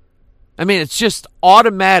automatic. I mean, it's just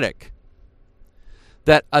automatic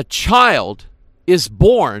that a child is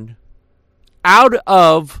born out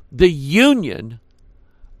of the union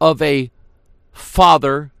of a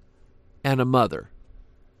father and a mother.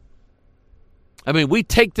 I mean, we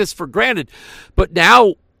take this for granted, but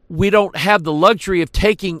now we don't have the luxury of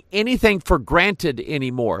taking anything for granted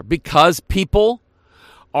anymore because people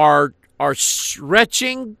are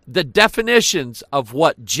stretching the definitions of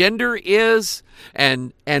what gender is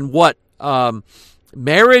and what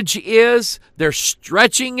marriage is. They're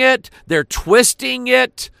stretching it. They're twisting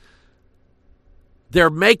it. They're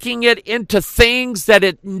making it into things that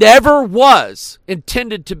it never was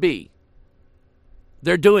intended to be.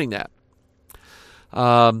 They're doing that.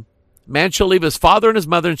 Man shall leave his father and his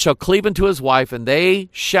mother and shall cleave unto his wife, and they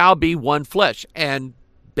shall be one flesh. And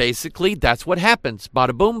basically, that's what happens.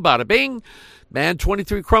 Bada boom, bada bing. Man,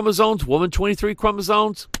 23 chromosomes. Woman, 23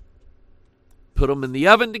 chromosomes. Put them in the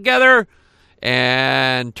oven together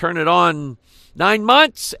and turn it on 9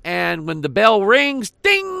 months. And when the bell rings,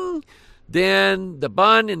 ding, then the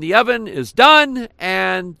bun in the oven is done.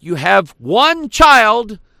 And you have one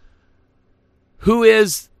child who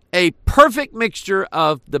is a perfect mixture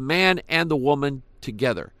of the man and the woman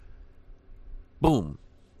together. Boom.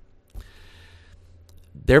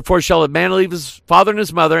 Therefore shall a man leave his father and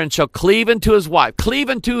his mother and shall cleave unto his wife. Cleave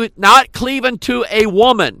unto, not cleave unto a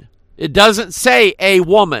woman. It doesn't say a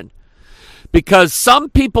woman. Because some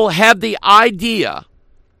people have the idea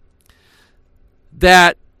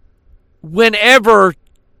that whenever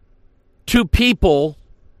two people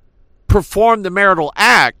perform the marital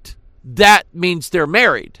act, that means they're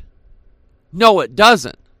married. No, it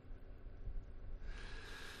doesn't.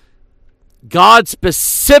 God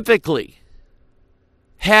specifically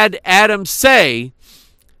had Adam say,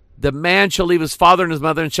 the man shall leave his father and his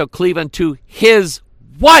mother and shall cleave unto his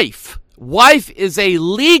wife. Wife is a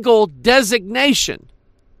legal designation.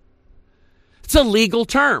 It's a legal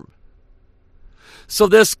term. So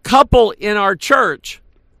this couple in our church,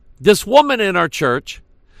 this woman in our church,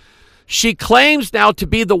 she claims now to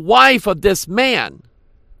be the wife of this man.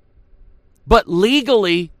 But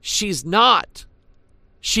legally, she's not.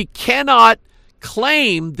 She cannot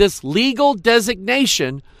claim this legal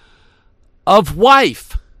designation of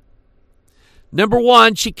wife. Number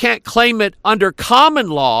one, she can't claim it under common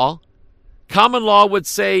law. Common law would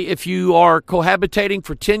say if you are cohabitating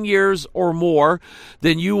for 10 years or more,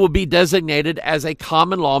 then you will be designated as a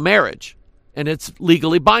common law marriage. And it's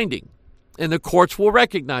legally binding. And the courts will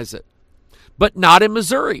recognize it. But not in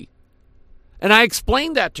Missouri. And I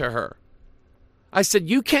explained that to her. I said,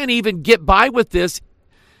 you can't even get by with this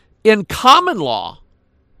in common law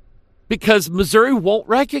because Missouri won't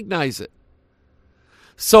recognize it.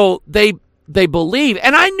 So they believe,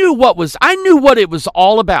 and I knew what it was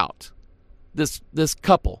all about, this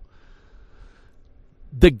couple.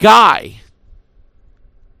 The guy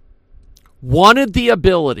wanted the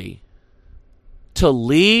ability to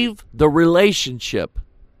leave the relationship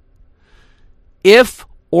if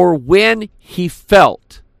or when he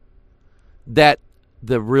felt that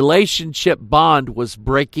the relationship bond was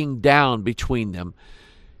breaking down between them.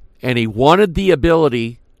 And he wanted the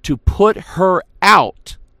ability to put her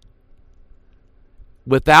out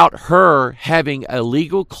without her having a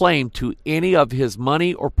legal claim to any of his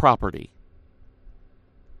money or property.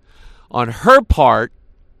 On her part,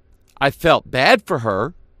 I felt bad for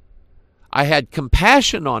her. I had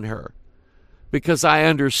compassion on her because I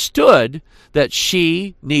understood that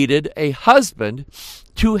she needed a husband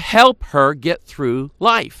to help her get through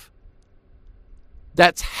life.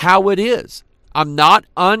 That's how it is. I'm not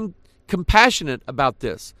uncompassionate about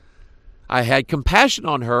this. I had compassion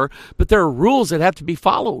on her, but there are rules that have to be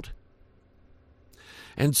followed.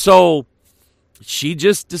 And so she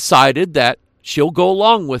just decided that she'll go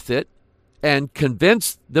along with it and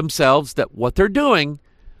convince themselves that what they're doing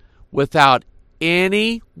without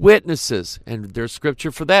any witnesses, and there's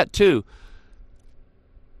scripture for that too.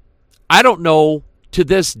 I don't know, to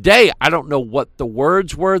this day, I don't know what the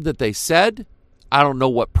words were that they said. I don't know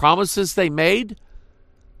what promises they made.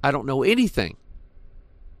 I don't know anything.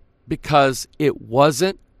 because it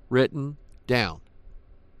wasn't written down.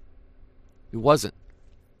 It wasn't.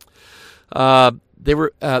 They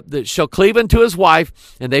were shall cleave unto his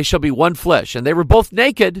wife, and they shall be one flesh. And they were both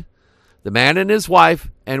naked, the man and his wife,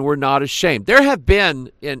 and were not ashamed. There have been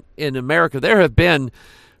in America, there have been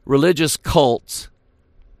religious cults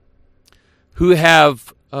who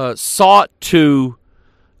have sought to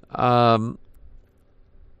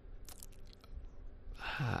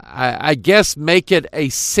I guess make it a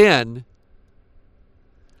sin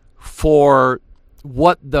for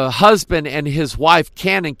what the husband and his wife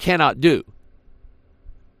can and cannot do.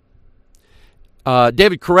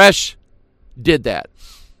 David Koresh did that.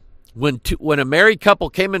 When a married couple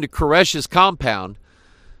came into Koresh's compound,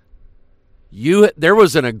 there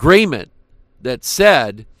was an agreement that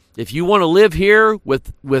said, if you want to live here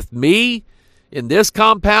with me in this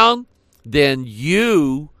compound, then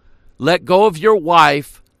you let go of your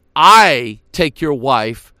wife. I take your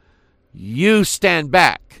wife. You stand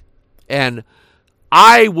back. And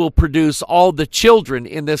I will produce all the children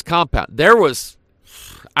in this compound. There was,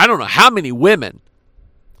 I don't know how many women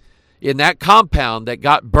in that compound that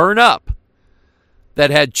got burned up that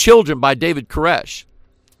had children by David Koresh.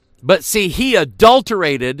 But see, he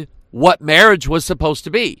adulterated what marriage was supposed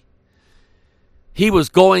to be. He was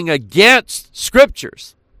going against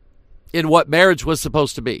scriptures in what marriage was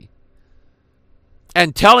supposed to be.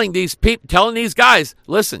 And telling these guys,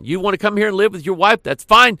 listen, you want to come here and live with your wife, that's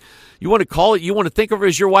fine. You want to think of her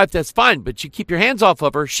as your wife, that's fine. But you keep your hands off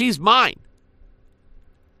of her, she's mine.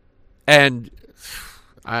 And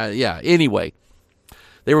anyway,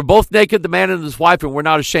 they were both naked, the man and his wife, and were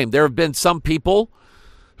not ashamed. There have been some people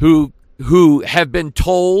who have been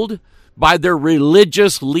told by their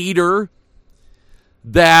religious leader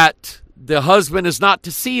that the husband is not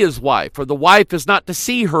to see his wife, or the wife is not to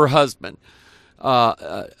see her husband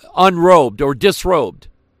unrobed or disrobed.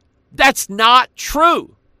 That's not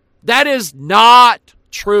true. That is not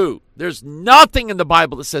true. There's nothing in the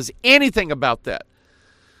Bible that says anything about that.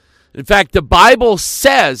 In fact, the Bible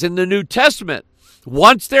says in the New Testament,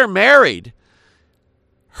 once they're married,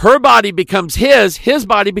 her body becomes his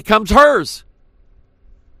body becomes hers.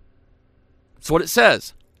 That's what it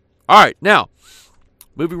says. All right, now,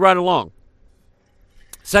 moving right along.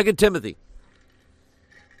 2 Timothy.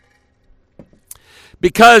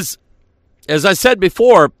 Because, as I said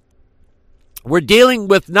before, we're dealing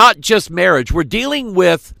with not just marriage. We're dealing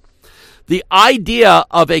with the idea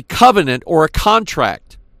of a covenant or a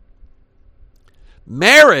contract.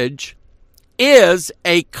 Marriage is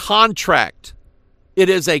a contract. It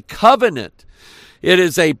is a covenant. It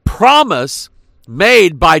is a promise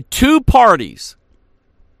made by two parties.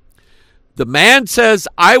 The man says,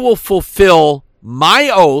 I will fulfill my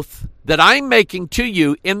oath that I'm making to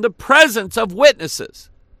you in the presence of witnesses.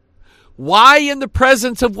 Why in the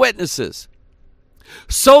presence of witnesses?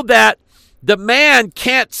 So that the man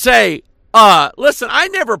can't say, listen, I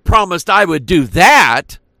never promised I would do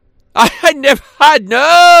that. I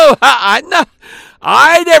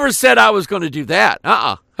never said I was going to do that.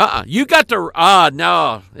 You got to,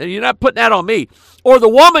 no, you're not putting that on me. Or the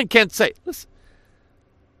woman can't say, listen,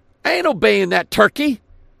 I ain't obeying that turkey.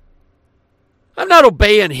 I'm not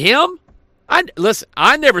obeying him. Listen,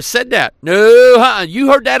 I never said that. No, you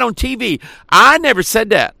heard that on TV. I never said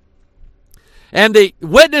that. And the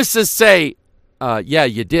witnesses say, yeah,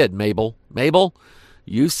 you did, Mabel. Mabel,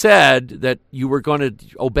 you said that you were going to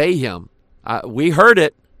obey him. We heard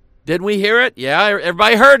it. Didn't we hear it? Yeah,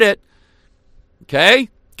 everybody heard it. Okay?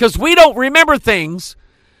 Because we don't remember things,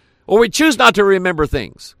 or we choose not to remember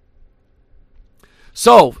things.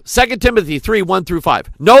 So, 2 Timothy 3, 1 through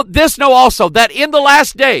 5. Know also, that in the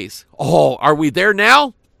last days, are we there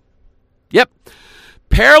now? Yep.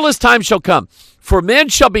 Perilous times shall come, for men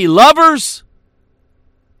shall be lovers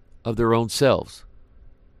of their own selves.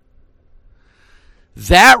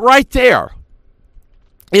 That right there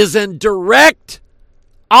is in direct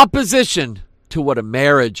opposition to what a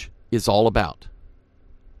marriage is all about.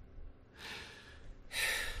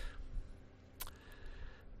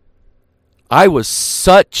 I was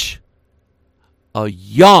such a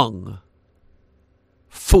young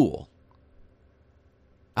fool.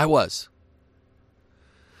 I was.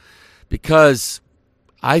 Because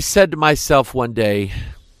I said to myself one day,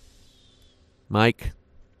 Mike,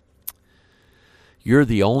 you're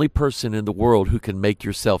the only person in the world who can make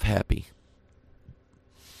yourself happy.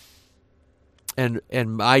 And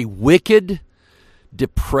my wicked,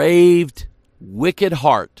 depraved, wicked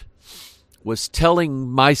heart was telling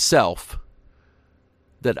myself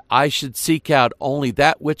that I should seek out only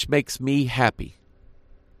that which makes me happy.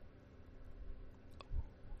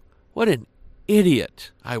 What an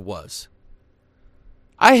idiot I was.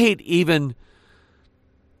 I hate even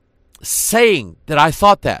saying that I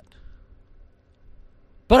thought that.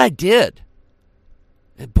 But I did.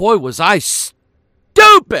 And boy, was I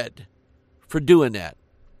stupid for doing that.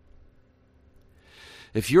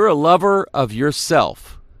 If you're a lover of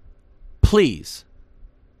yourself, please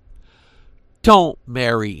don't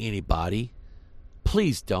marry anybody.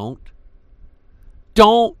 Please don't.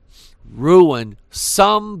 Don't ruin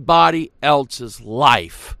somebody else's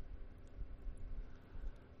life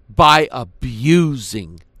by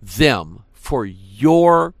abusing them for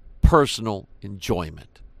your personal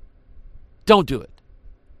enjoyment. Don't do it.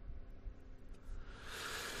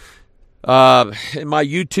 In my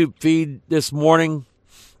YouTube feed this morning,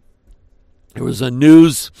 there was a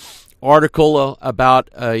news article about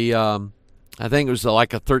I think it was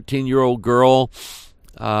like a 13-year-old girl.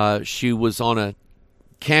 She was on a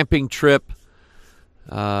camping trip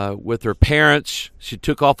with her parents. She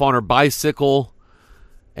took off on her bicycle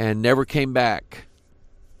and never came back.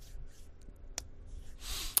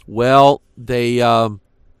 Well, they got,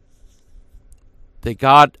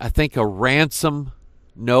 I think, a ransom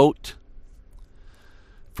note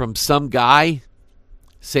from some guy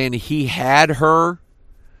saying he had her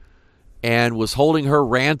and was holding her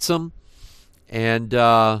ransom. And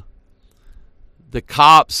the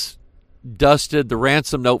cops dusted the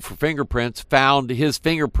ransom note for fingerprints, found his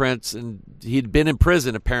fingerprints, and he'd been in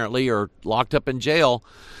prison apparently, or locked up in jail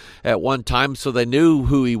at one time, so they knew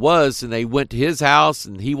who he was, and they went to his house,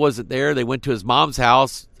 and he wasn't there. They went to his mom's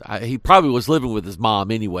house. He probably was living with his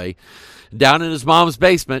mom anyway. Down in his mom's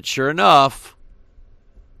basement, sure enough,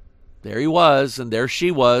 there he was, and there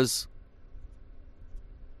she was.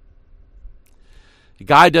 The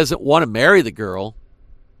guy doesn't want to marry the girl.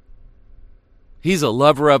 He's a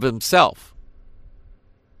lover of himself.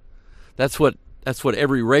 That's what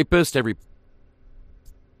every rapist, every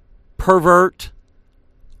pervert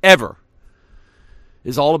ever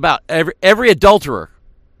is all about. Every adulterer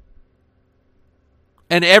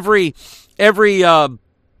and every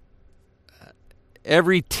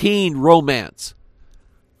teen romance.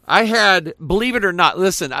 I had, believe it or not,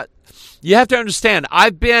 listen, you have to understand,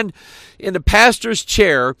 I've been in the pastor's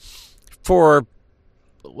chair for,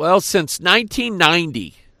 since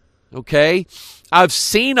 1990, okay? I've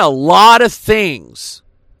seen a lot of things.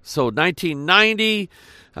 So 1990,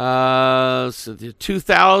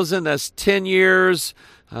 2000, that's 10 years.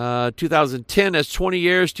 2010, that's 20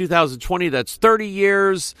 years. 2020, that's 30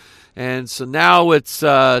 years. And so now it's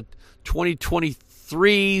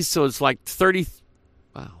 2023, so it's like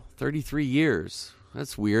 33 years.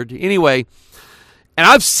 That's weird. Anyway, and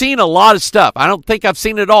I've seen a lot of stuff. I don't think I've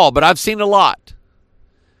seen it all, but I've seen a lot.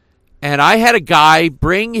 And I had a guy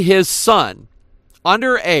bring his son,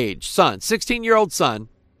 underage son, 16-year-old son,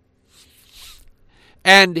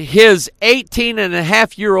 and his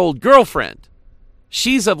 18-and-a-half-year-old girlfriend.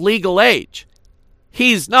 She's of legal age.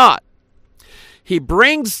 He's not. He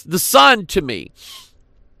brings the son to me,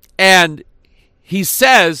 and he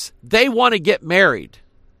says they want to get married.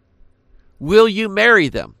 Will you marry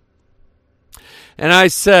them? And I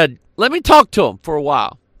said, let me talk to him for a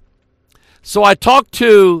while. So I talked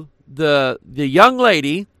to the young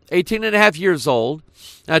lady, 18 and a half years old.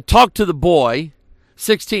 And I talked to the boy,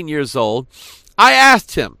 16 years old. I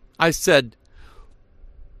asked him, I said,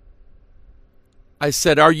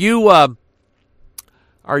 are you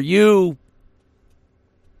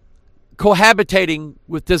cohabitating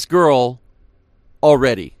with this girl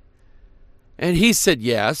already? And he said,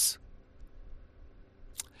 yes.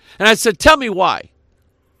 And I said, tell me why.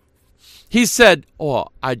 He said, I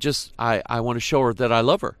want to show her that I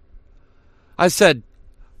love her. I said,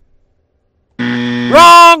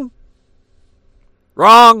 wrong.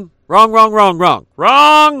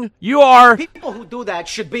 You are. People who do that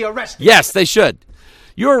should be arrested. Yes, they should.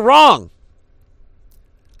 You're wrong.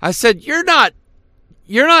 I said, you're not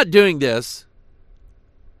doing this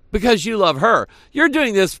because you love her. You're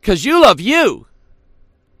doing this because you love you.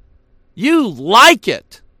 You like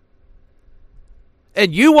it.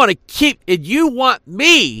 And you want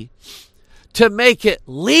me to make it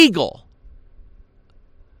legal.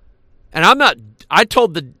 And I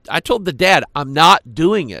told the dad, I'm not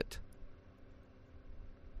doing it.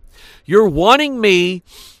 You're wanting me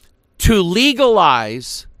to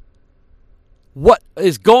legalize what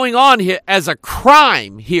is going on here as a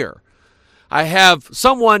crime here. I have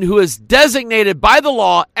someone who is designated by the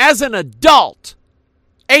law as an adult,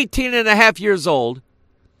 18 and a half years old,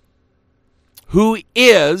 who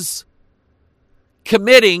is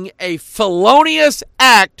committing a felonious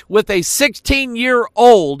act with a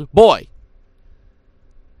 16-year-old boy.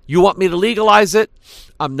 You want me to legalize it?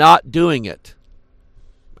 I'm not doing it.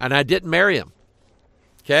 And I didn't marry him.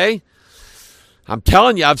 Okay? I'm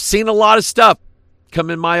telling you, I've seen a lot of stuff come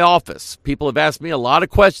in my office. People have asked me a lot of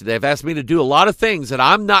questions. They've asked me to do a lot of things that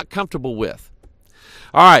I'm not comfortable with.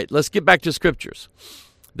 All right, let's get back to scriptures.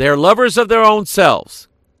 They are lovers of their own selves.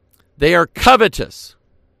 They are covetous.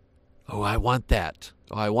 Oh, I want that.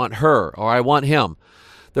 Oh, I want her. Or I want him.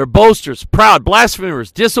 They're boasters, proud,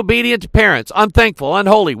 blasphemers, disobedient to parents, unthankful,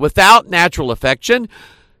 unholy, without natural affection.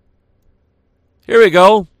 Here we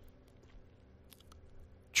go.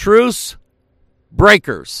 Truce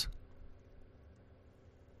breakers.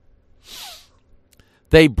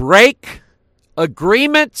 They break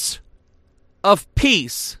agreements of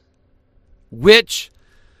peace, which,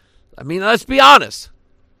 let's be honest.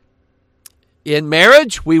 In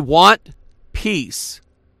marriage, we want peace.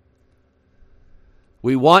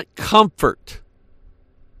 We want comfort.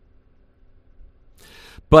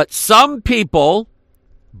 But some people,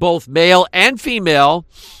 both male and female,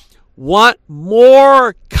 want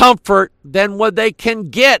more comfort than what they can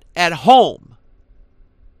get at home.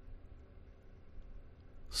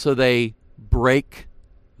 So they break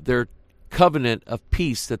their covenant of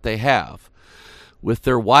peace that they have with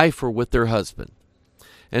their wife or with their husband.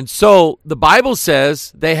 And so the Bible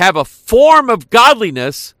says they have a form of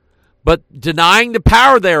godliness, but denying the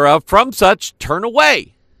power thereof, from such turn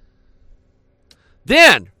away.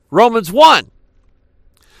 Then, Romans 1.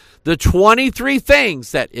 The 23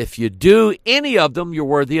 things that if you do any of them, you're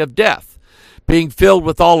worthy of death. Being filled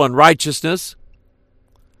with all unrighteousness,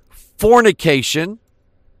 fornication,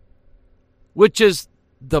 which is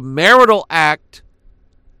the marital act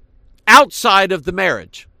outside of the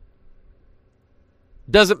marriage.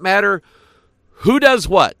 Doesn't matter who does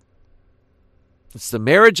what. It's the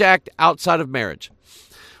marriage act outside of marriage.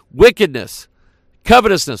 Wickedness,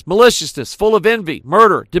 covetousness, maliciousness, full of envy,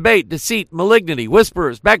 murder, debate, deceit, malignity,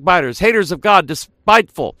 whisperers, backbiters, haters of God,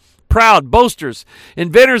 despiteful, proud, boasters,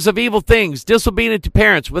 inventors of evil things, disobedient to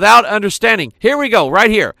parents, without understanding. Here we go,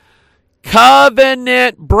 right here.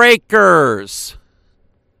 Covenant breakers.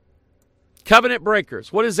 Covenant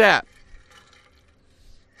breakers. What is that?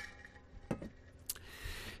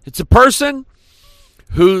 It's a person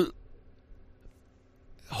who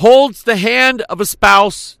holds the hand of a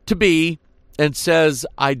spouse to be and says,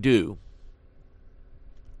 I do.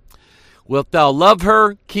 Wilt thou love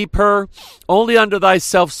her, keep her, only unto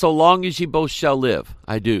thyself so long as ye both shall live?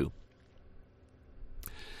 I do.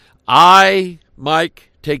 I,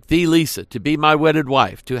 Mike, take thee, Lisa, to be my wedded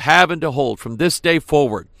wife, to have and to hold from this day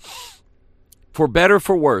forward, for better,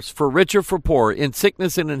 for worse, for richer, for poorer, in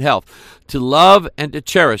sickness and in health, to love and to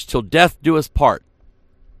cherish till death do us part.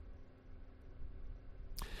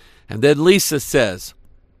 And then Lisa says,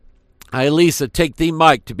 I, Lisa, take thee,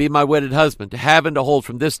 Mike, to be my wedded husband, to have and to hold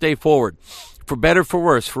from this day forward, for better, for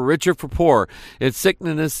worse, for richer, for poorer, in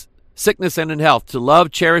sickness and in health, to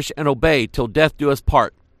love, cherish, and obey till death do us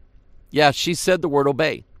part. Yeah, she said the word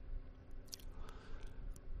obey.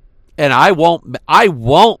 And I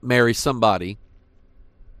won't marry somebody.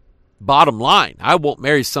 Bottom line, I won't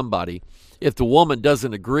marry somebody if the woman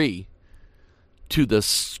doesn't agree to the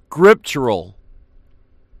scriptural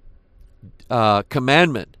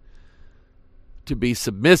commandment to be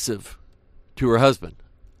submissive to her husband.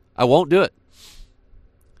 I won't do it.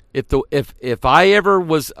 If I ever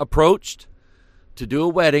was approached to do a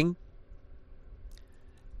wedding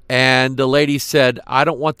and the lady said, I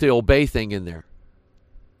don't want the obey thing in there,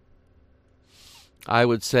 I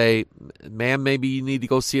would say, ma'am, maybe you need to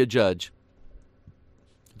go see a judge.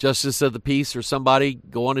 Justice of the peace or somebody,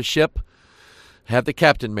 go on a ship, have the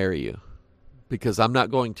captain marry you, because I'm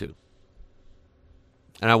not going to.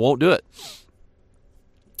 And I won't do it.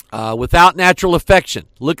 Without natural affection.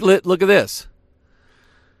 Look at this.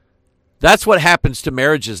 That's what happens to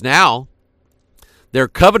marriages now. They're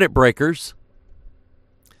covenant breakers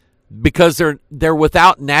because they're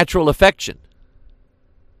without natural affection.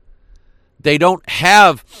 They don't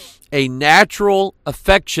have a natural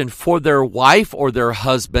affection for their wife or their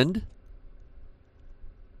husband.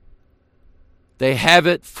 They have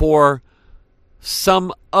it for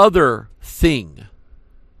some other thing.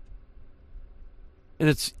 And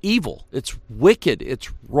it's evil. It's wicked.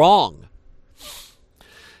 It's wrong.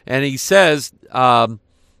 And he says,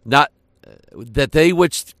 not that they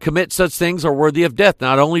which commit such things are worthy of death.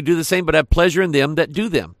 Not only do the same, but have pleasure in them that do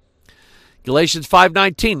them. Galatians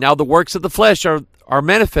 5:19. Now the works of the flesh are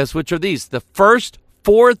manifest, which are these. The first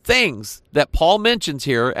four things that Paul mentions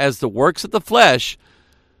here as the works of the flesh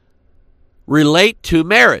relate to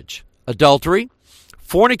marriage: adultery,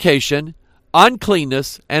 fornication,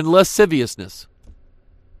 uncleanness, and lasciviousness.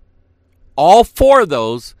 All four of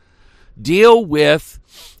those deal with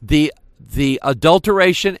the the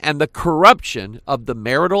adulteration and the corruption of the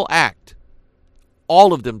marital act.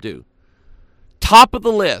 All of them do. Top of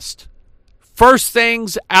the list. First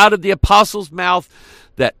things out of the apostles' mouth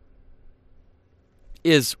that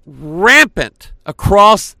is rampant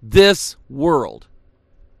across this world.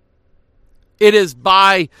 It is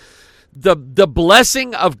by the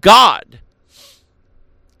blessing of God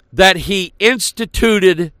that he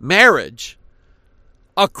instituted marriage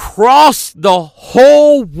across the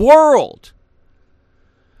whole world.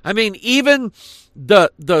 I mean, even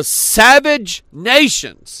the savage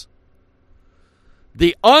nations,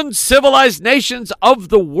 the uncivilized nations of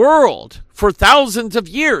the world for thousands of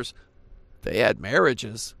years, they had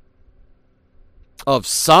marriages of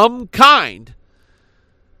some kind.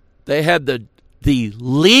 They had the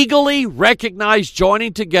legally recognized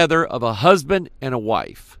joining together of a husband and a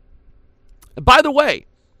wife. And by the way,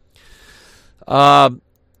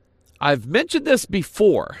 I've mentioned this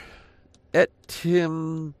before. I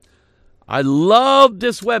love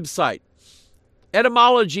this website,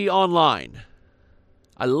 Etymology Online.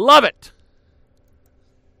 I love it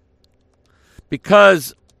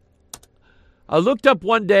because I looked up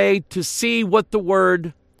one day to see what the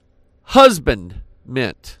word husband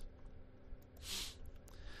meant.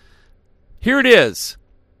 Here it is.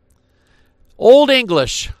 Old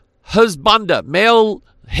English, husbanda, male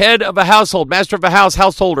head of a household, master of a house,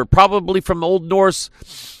 householder, probably from Old Norse,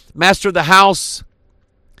 master of the house,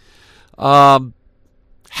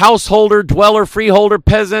 householder, dweller, freeholder,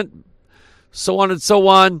 peasant, so on and so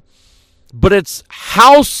on. But it's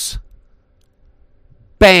house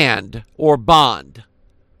band or bond.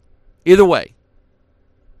 Either way.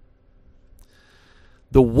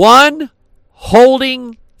 The one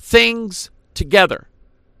holding things together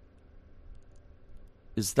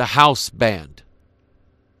is the house band.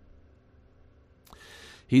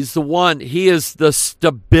 He's the one, he is the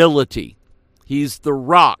stability. He's the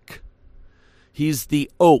rock. He's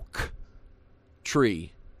the oak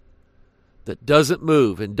tree that doesn't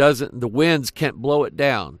move and the winds can't blow it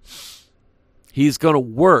down. He's going to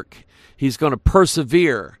work. He's going to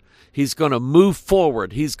persevere. He's going to move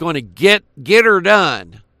forward. He's going to get her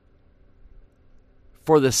done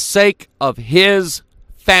for the sake of his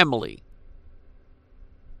family.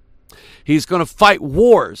 He's going to fight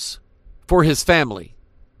wars for his family.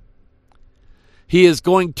 He is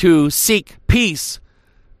going to seek peace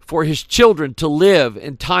for his children to live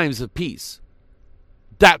in times of peace.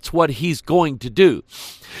 That's what he's going to do.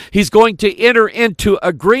 He's going to enter into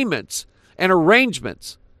agreements and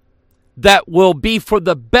arrangements that will be for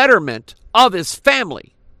the betterment of his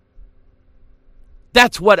family.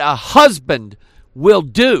 That's what a husband will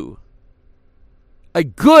do. A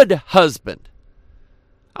good husband.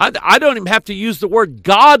 I don't even have to use the word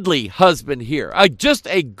godly husband here. Just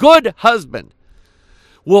a good husband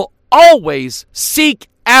will always seek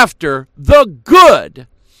after the good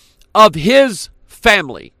of his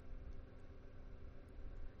family.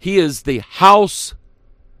 He is the house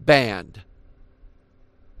band,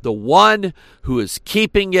 the one who is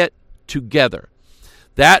keeping it together.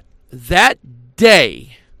 That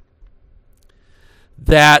day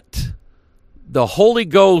that the Holy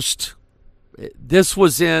Ghost, this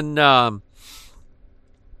was in,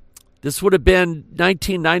 this would have been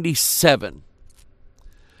 1997.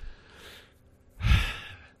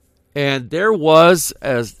 And there was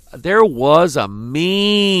a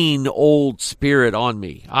mean old spirit on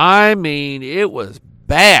me. I mean, it was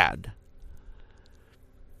bad.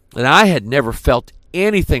 And I had never felt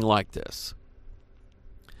anything like this.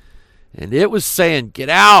 And it was saying, get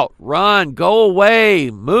out, run, go away,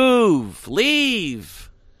 move, leave.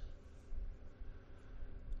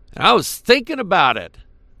 And I was thinking about it.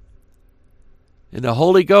 And the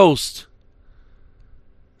Holy Ghost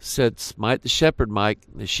said, smite the shepherd, Mike,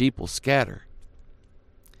 and the sheep will scatter.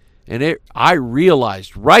 And I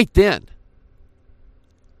realized right then,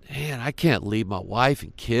 man, I can't leave my wife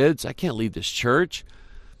and kids. I can't leave this church.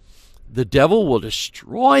 The devil will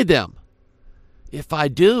destroy them if I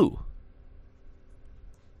do.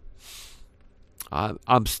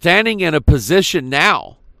 I'm standing in a position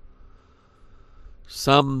now,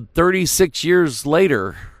 some 36 years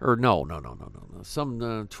later, or no,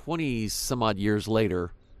 some 20 some odd years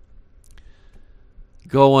later,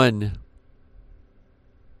 going,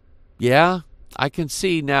 yeah, I can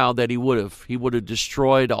see now that he would have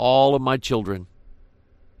destroyed all of my children.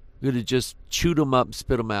 He would have just chewed them up and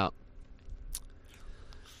spit them out.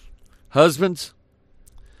 Husbands,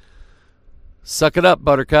 suck it up,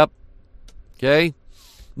 buttercup. Okay?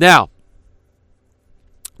 Now,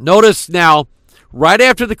 notice now, right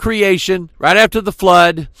after the creation, right after the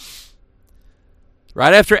flood,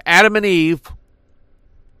 right after Adam and Eve,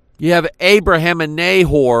 you have Abraham and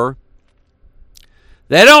Nahor.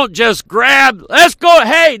 They don't just grab, let's go,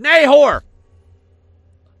 hey, Nahor,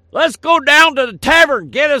 let's go down to the tavern,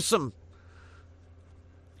 get us some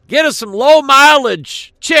low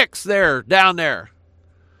mileage chicks down there.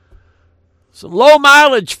 Some low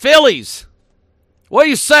mileage fillies. What do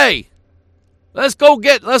you say? Let's go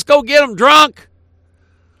get them drunk.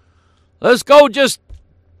 Let's go just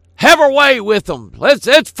have our way with them.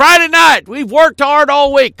 It's Friday night. We've worked hard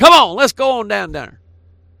all week. Come on, let's go on down there.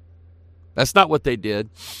 That's not what they did.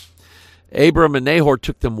 Abram and Nahor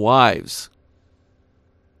took them wives.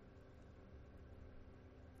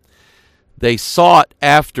 They sought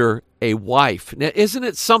after a wife. Now, isn't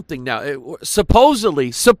it something now?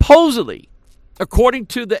 Supposedly, according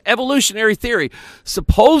to the evolutionary theory,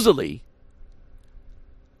 supposedly,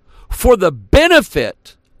 for the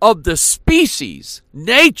benefit of the species,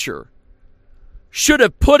 nature should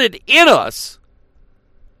have put it in us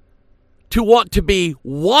to want to be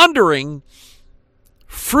wandering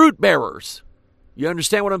fruit bearers. You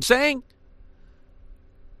understand what I'm saying?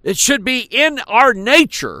 It should be in our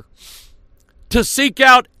nature to seek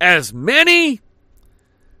out as many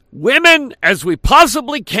women as we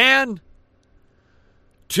possibly can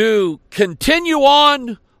to continue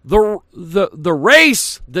on the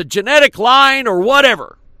race, the genetic line, or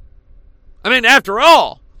whatever. I mean, after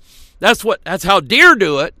all, that's how deer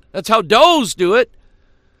do it. That's how does do it.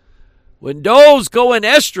 When does go in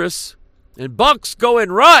estrus and bucks go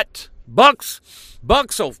in rut, bucks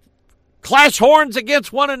will clash horns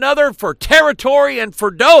against one another for territory and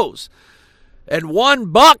for does. And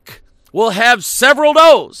one buck will have several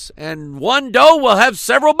does, and one doe will have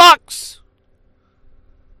several bucks.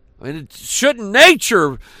 I mean, shouldn't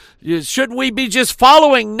we be just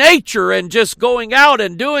following nature and just going out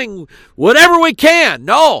and doing whatever we can?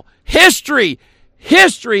 No, history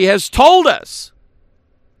has told us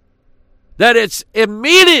that it's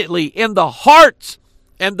immediately in the hearts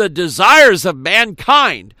and the desires of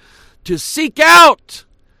mankind to seek out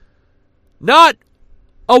not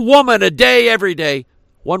a woman a day, every day,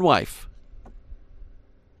 one wife.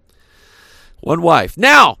 One wife.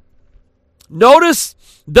 Now, notice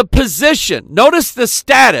the position, notice the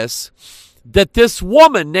status that this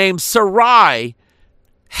woman named Sarai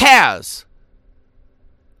has.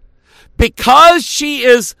 Because she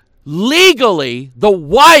is legally the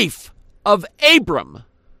wife of Abram.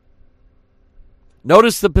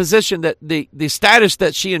 Notice the position that the status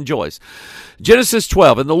that she enjoys. Genesis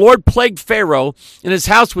 12, and the Lord plagued Pharaoh and his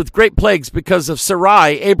house with great plagues because of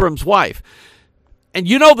Sarai, Abram's wife. And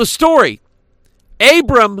you know the story.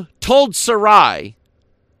 Abram told Sarai,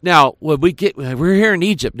 now we're here in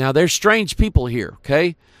Egypt. Now there's strange people here,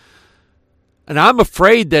 okay? And I'm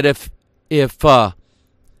afraid that if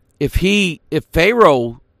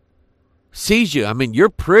Pharaoh sees you, I mean, you're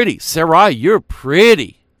pretty. Sarai, you're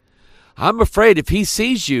pretty. I'm afraid if he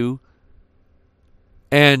sees you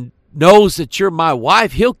and knows that you're my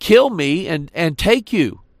wife, he'll kill me and take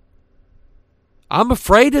you. I'm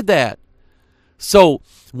afraid of that. So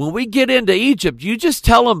when we get into Egypt, you just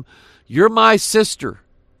tell him, you're my sister,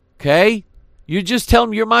 okay? You just tell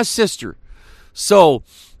him you're my sister. So,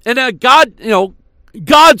 and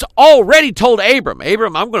God's already told Abram,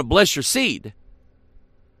 I'm going to bless your seed.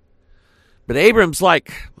 But Abram's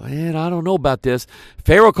like, man, I don't know about this.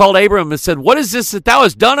 Pharaoh called Abram and said, what is this that thou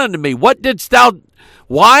hast done unto me? Why didst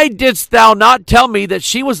thou not tell me that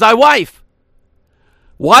she was thy wife?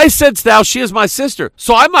 Why saidst thou, she is my sister?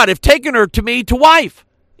 So I might have taken her to me to wife.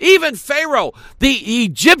 Even Pharaoh, the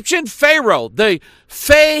Egyptian Pharaoh, the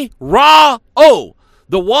Pharaoh,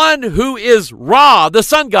 the one who is Ra, the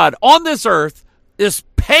sun god on this earth, this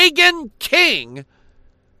pagan king,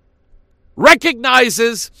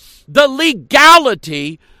 recognizes the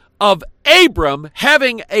legality of Abram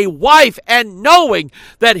having a wife and knowing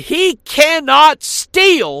that he cannot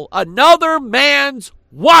steal another man's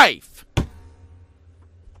wife.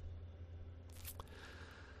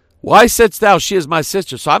 Why saidst thou, she is my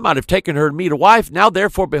sister? So I might have taken her to me to wife. Now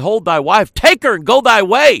therefore behold thy wife. Take her and go thy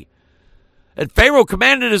way. And Pharaoh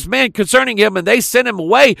commanded his men concerning him, and they sent him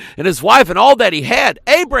away, and his wife, and all that he had.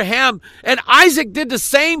 Abraham and Isaac did the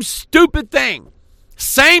same stupid thing.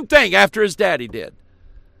 Same thing after his daddy did.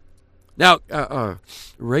 Now,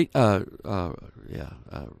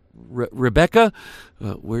 Rebecca,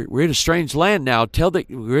 we're in a strange land now. We're going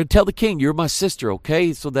to tell the king you're my sister,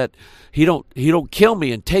 okay, so that he don't kill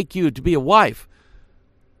me and take you to be a wife.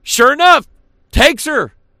 Sure enough, takes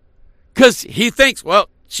her, because he thinks, well,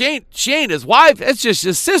 she ain't his wife. That's just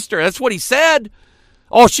his sister. That's what he said.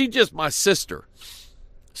 Oh, she's just my sister.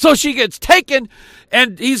 So she gets taken,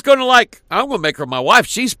 and he's going to I'm going to make her my wife.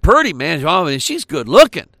 She's pretty, man. I mean, she's good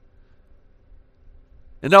looking.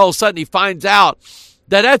 And all of a sudden he finds out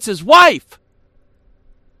that that's his wife.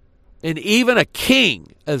 And even a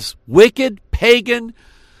king, as wicked, pagan,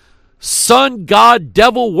 sun god,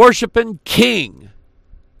 devil worshiping king,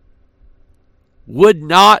 would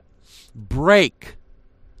not break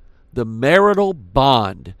the marital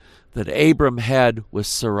bond that Abram had with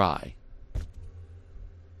Sarai.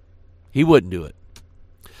 He wouldn't do it.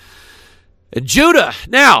 And Judah,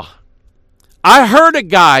 now, I heard a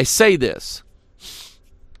guy say this.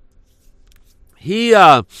 He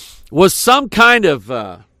was some kind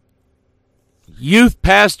of youth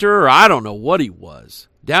pastor, or I don't know what he was,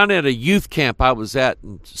 down at a youth camp I was at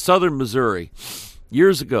in southern Missouri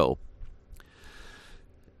years ago.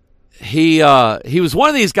 He was one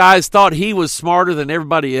of these guys, thought he was smarter than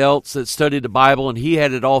everybody else that studied the Bible, and he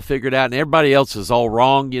had it all figured out, and everybody else is all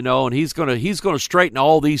wrong, and he's gonna straighten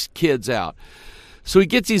all these kids out. So he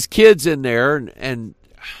gets these kids in there, and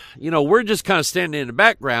we're just kind of standing in the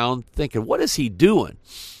background thinking, what is he doing?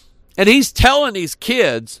 And he's telling these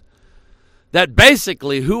kids that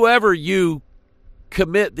basically whoever you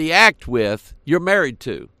commit the act with, you're married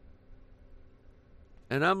to.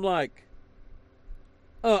 And I'm like,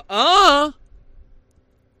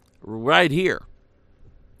 right here.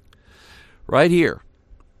 Right here.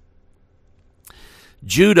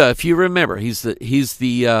 Judah, if you remember, he's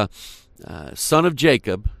the son of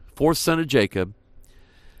Jacob, fourth son of Jacob.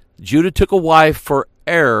 Judah took a wife for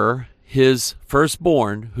his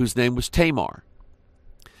firstborn, whose name was Tamar.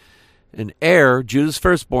 And Judah's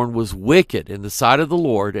firstborn, was wicked in the sight of the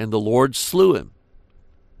Lord, and the Lord slew him.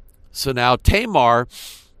 So now Tamar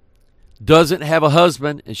doesn't have a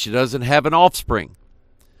husband, and she doesn't have an offspring.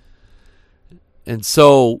 And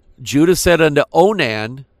so Judah said unto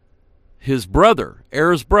Onan, his brother,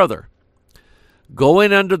 Er's brother, go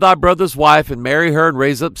in unto thy brother's wife, and marry her, and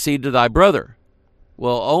raise up seed to thy brother.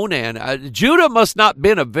 Well, Onan, Judah must not have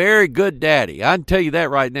been a very good daddy. I can tell you that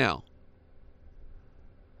right now.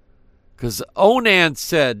 Because Onan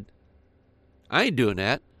said, I ain't doing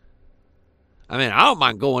that. I mean, I don't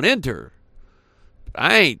mind going into her. But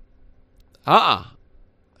I ain't.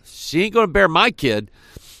 She ain't going to bear my kid.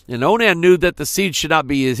 And Onan knew that the seed should not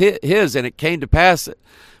be his, and it came to pass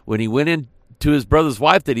when he went in to his brother's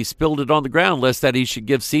wife that he spilled it on the ground, lest that he should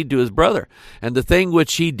give seed to his brother. And the thing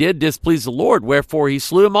which he did displeased the Lord, wherefore he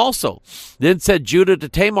slew him also. Then said Judah to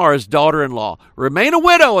Tamar, his daughter-in-law, remain a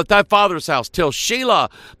widow at thy father's house till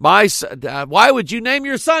Shelah, my son. Why would you name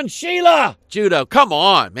your son Shelah? Judah, come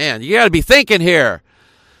on, man. You got to be thinking here.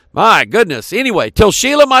 My goodness. Anyway, till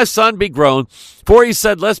Shelah my son be grown, for he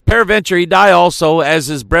said, lest peradventure he die also, as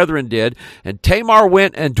his brethren did. And Tamar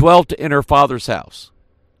went and dwelt in her father's house.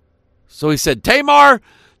 So he said, Tamar,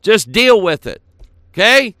 just deal with it.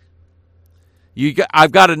 Okay?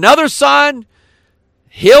 I've got another son.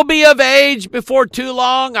 He'll be of age before too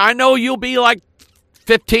long. I know you'll be like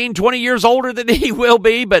 15, 20 years older than he will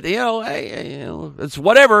be, but, it's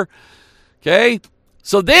whatever. Okay?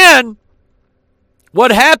 So then,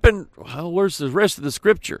 what happened? Well, where's the rest of the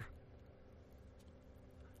scripture?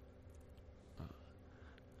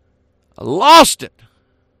 I lost it.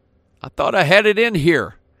 I thought I had it in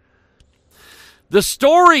here. The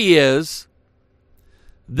story is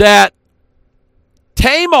that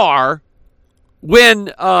Tamar, when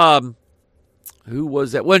Shelah,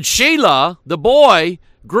 the boy,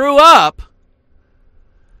 grew up,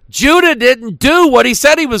 Judah didn't do what he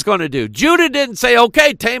said he was going to do. Judah didn't say,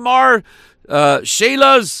 okay, Tamar,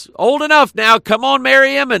 Shelah's old enough now, come on,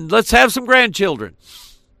 marry him, and let's have some grandchildren.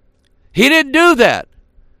 He didn't do that.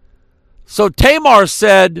 So Tamar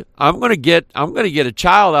said, I'm going to get a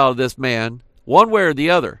child out of this man, one way or the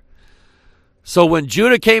other. So when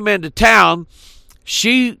Judah came into town,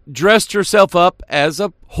 she dressed herself up as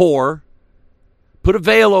a whore, put a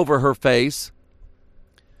veil over her face,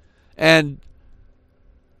 and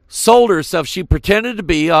sold herself. She pretended to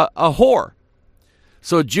be a whore.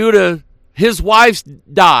 So Judah, his wife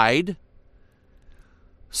died.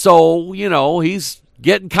 So, he's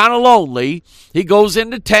getting kind of lonely. He goes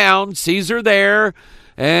into town, sees her there,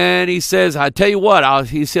 and he says, I tell you what, I'll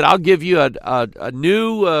give you a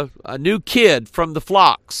new kid from the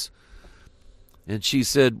flocks. And she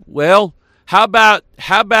said, well, how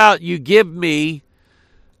about you give me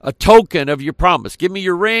a token of your promise? Give me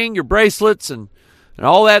your ring, your bracelets, and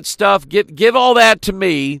all that stuff. Give all that to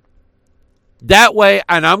me. That way,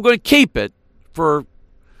 and I'm going to keep it for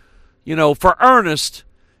earnest.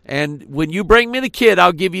 And when you bring me the kid,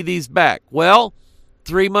 I'll give you these back. Well,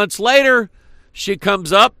 3 months later, she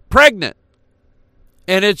comes up pregnant.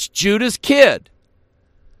 And it's Judah's kid.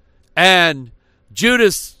 And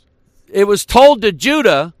it was told to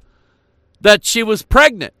Judah that she was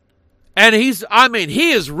pregnant. And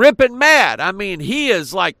he is ripping mad. I mean, he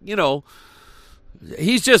is like,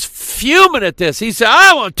 he's just fuming at this. He said,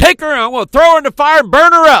 I want to take her and I'm going to throw her in the fire and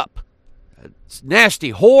burn her up. It's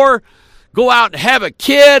nasty whore. Go out and have a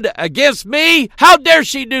kid against me? How dare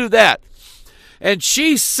she do that? And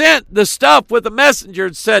she sent the stuff with a messenger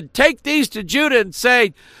and said, take these to Judah and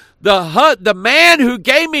say, the man who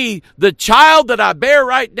gave me the child that I bear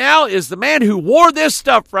right now is the man who wore this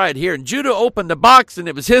stuff right here. And Judah opened the box and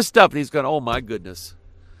it was his stuff. And he's going, oh my goodness.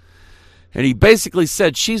 And he basically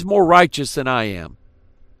said, she's more righteous than I am.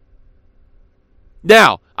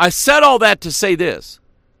 Now, I said all that to say this.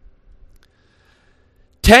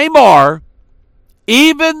 Tamar,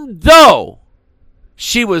 even though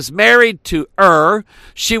she was married to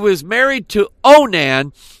she was married to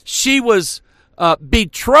Onan, she was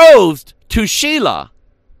betrothed to Shelah.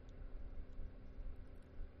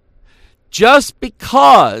 Just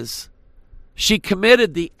because she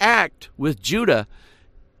committed the act with Judah,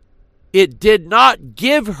 it did not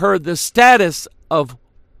give her the status of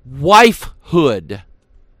wifehood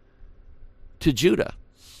to Judah.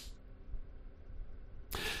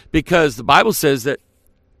 Because the Bible says that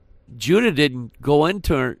Judah didn't go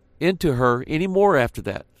into her anymore after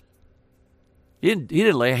that. He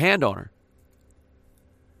didn't lay a hand on her.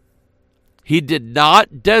 He did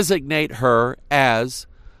not designate her as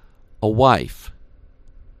a wife.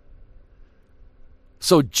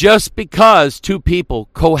 So just because two people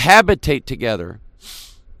cohabitate together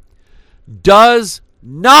does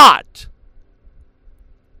not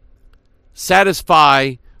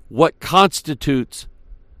satisfy what constitutes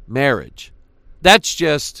marriage. That's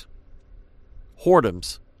just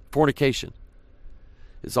whoredoms, fornication,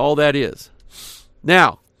 is all that is.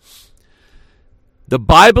 Now, the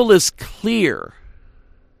Bible is clear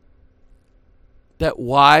that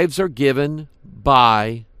wives are given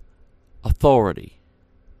by authority.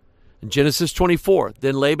 In Genesis 24,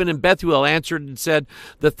 then Laban and Bethuel answered and said,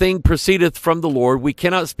 the thing proceedeth from the Lord. We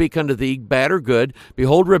cannot speak unto thee bad or good.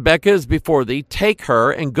 Behold, Rebekah is before thee. Take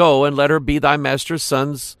her and go and let her be thy master's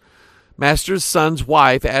son's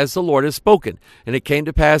wife, as the Lord has spoken. And it came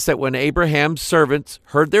to pass that when Abraham's servants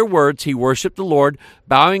heard their words, he worshipped the Lord,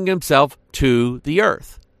 bowing himself to the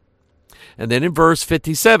earth. And then in verse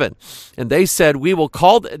 57, and they said, we will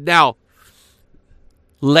call... Now,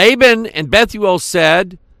 Laban and Bethuel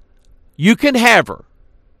said, you can have her.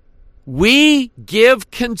 We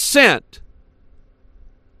give consent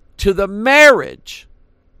to the marriage,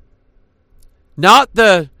 not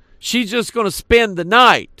she's just going to spend the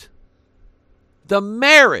night. The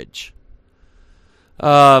marriage.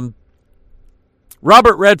 Robert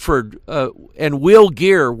Redford and Will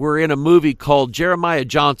Geer were in a movie called Jeremiah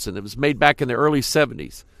Johnson. It was made back in the early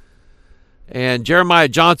 70s. And Jeremiah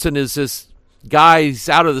Johnson is this guy. He's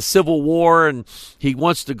out of the Civil War, and he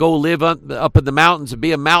wants to go live up in the mountains and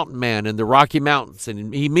be a mountain man in the Rocky Mountains.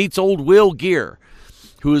 And he meets old Will Geer,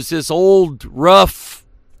 who is this old, rough,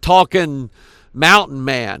 talking mountain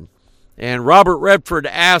man. And Robert Redford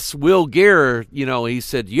asks Will Geer, he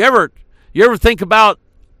said, you ever think about,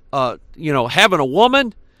 having a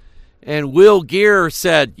woman? And Will Geer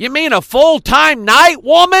said, you mean a full-time night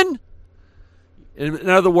woman? In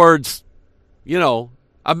other words,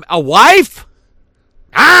 a wife?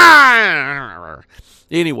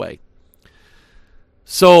 Anyway,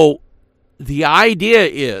 so the idea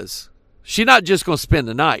is she's not just going to spend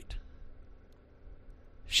the night.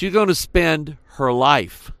 She's going to spend her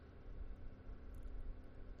life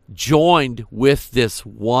joined with this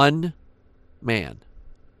one man.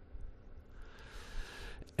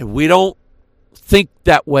 And we don't think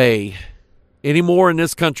that way anymore in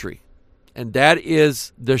this country. And that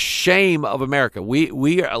is the shame of America.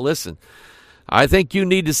 We are, listen, I think you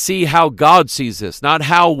need to see how God sees this, not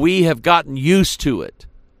how we have gotten used to it.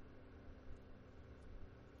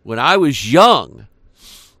 When I was young,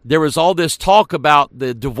 there was all this talk about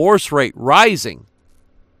the divorce rate rising.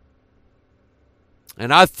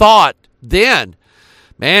 And I thought then,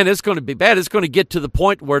 man, it's going to be bad. It's going to get to the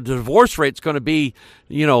point where the divorce rate's going to be,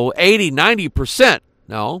 80, 90%.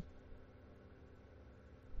 No.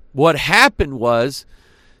 What happened was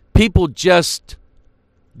people just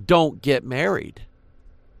don't get married.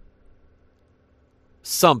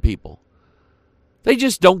 Some people. They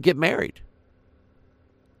just don't get married.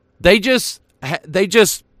 There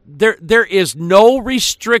is no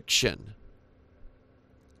restriction,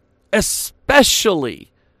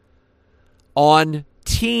 especially on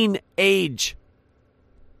teenage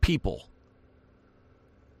people.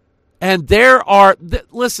 And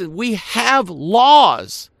listen, we have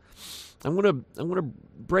laws. I'm going to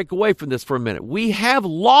break away from this for a minute. We have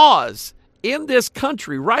laws in this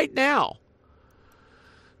country right now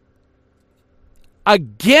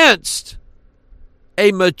against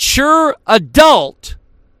a mature adult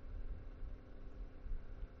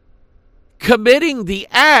committing the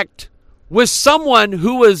act with someone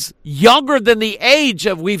who was younger than the age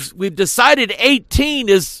of, we've decided 18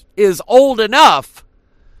 is old enough.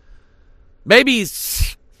 Maybe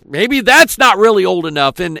that's not really old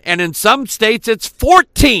enough, and in some states it's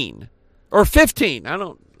 14 or 15. I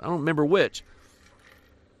don't remember which.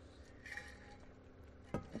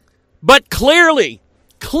 But clearly,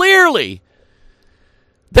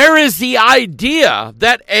 there is the idea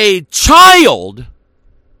that a child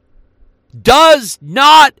does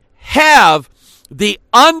not have the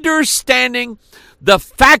understanding, the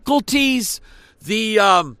faculties, the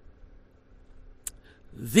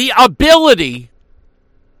ability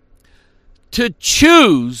to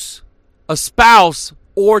choose a spouse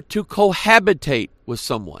or to cohabitate with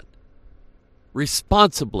someone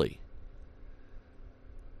responsibly.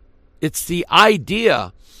 It's the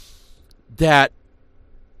idea that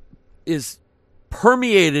is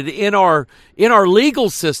permeated in our legal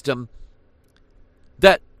system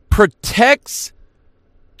that protects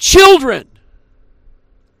children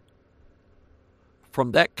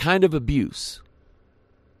from that kind of abuse.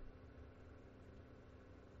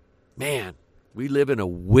 Man, we live in a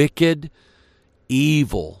wicked,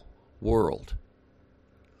 evil world.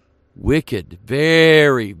 Wicked,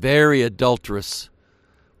 very, very adulterous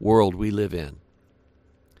world we live in.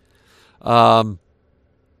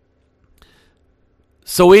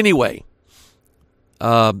 So anyway,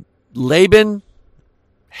 Laban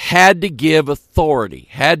had to give authority,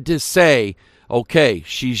 had to say, okay,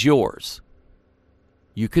 she's yours.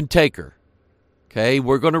 You can take her. Okay,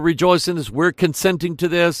 we're going to rejoice in this. We're consenting to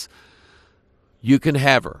this. You can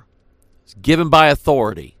have her. It's given by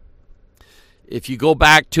authority. If you go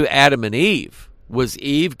back to Adam and Eve, was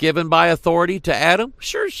Eve given by authority to Adam?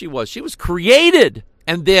 Sure she was. She was created,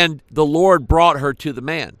 and then the Lord brought her to the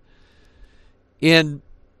man. In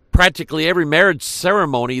practically every marriage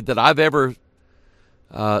ceremony that I've ever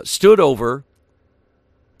stood over,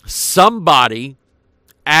 somebody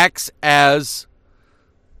acts as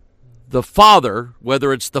the father,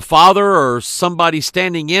 whether it's the father or somebody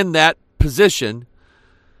standing in that position,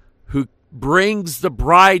 who brings the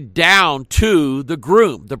bride down to the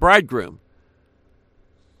groom, the bridegroom.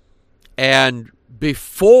 And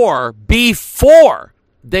before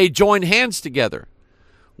they join hands together,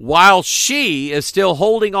 while she is still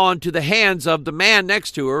holding on to the hands of the man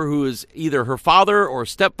next to her, who is either her father or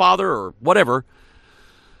stepfather or whatever,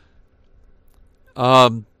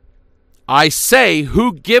 I say,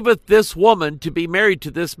 who giveth this woman to be married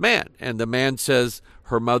to this man? And the man says,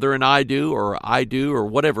 her mother and I do, or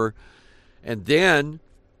whatever. And then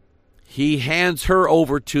he hands her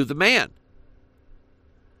over to the man.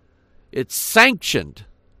 It's sanctioned.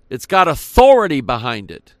 It's got authority behind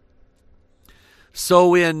it.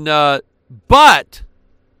 So but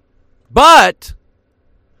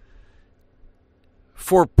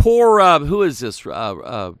for poor, who is this?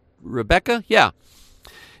 Rebekah? Yeah.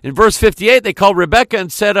 In verse 58, they called Rebekah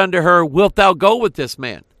and said unto her, wilt thou go with this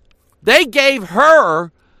man? They gave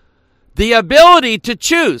her the ability to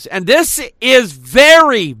choose. And this is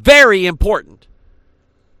very, very important.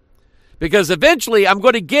 Because eventually I'm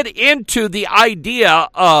going to get into the idea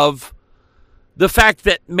of the fact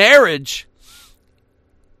that marriage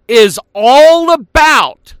is all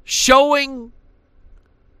about showing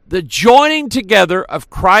the joining together of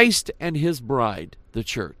Christ and his bride, the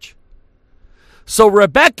church. So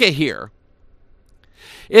Rebekah here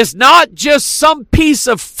is not just some piece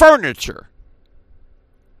of furniture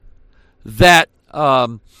that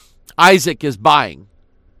Isaac is buying.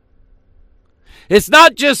 It's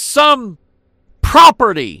not just some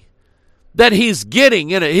property that he's getting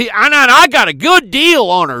in it. And I got a good deal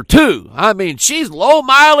on her too. I mean, she's low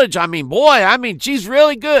mileage. She's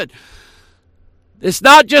really good. It's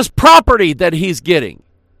not just property that he's getting.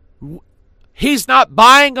 He's not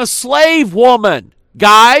buying a slave woman,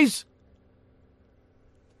 guys.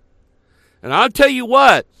 And I'll tell you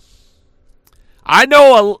what, I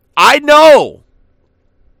know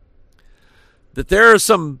that there are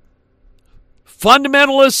some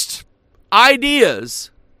fundamentalist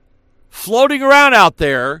ideas floating around out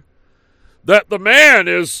there that the man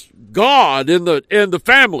is God in the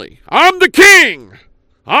family. I'm the king.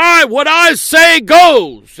 What I say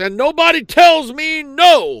goes, and nobody tells me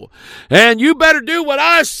no. And you better do what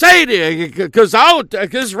I say to you, because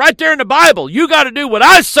it's right there in the Bible. You got to do what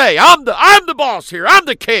I say. I'm the boss here. I'm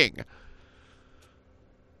the king.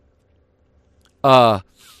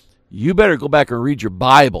 You better go back and read your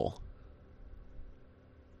Bible.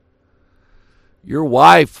 Your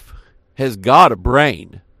wife has got a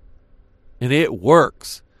brain. And it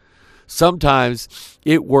works. Sometimes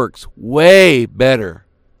it works way better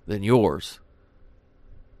than yours.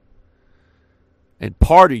 And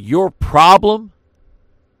part of your problem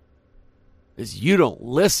is you don't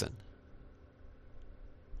listen.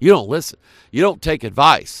 You don't listen. You don't take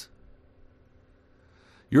advice.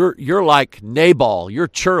 You're like Nabal. You're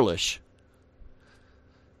churlish.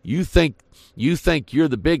 You think you're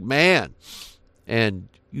the big man, and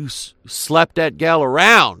you slap that gal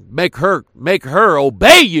around, make her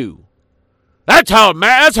obey you. That's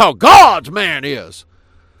how God's man is.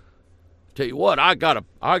 Tell you what, I got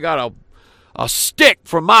a stick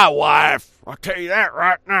from my wife. I'll tell you that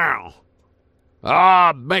right now.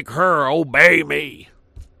 Make her obey me.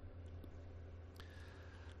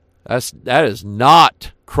 That is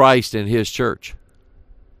not Christ and his church.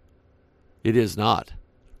 It is not.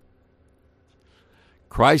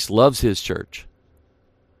 Christ loves his church.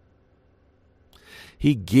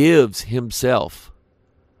 He gives himself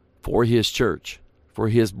for his church, for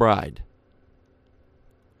his bride.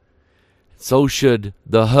 So should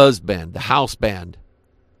the husband, the house band,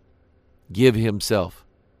 give himself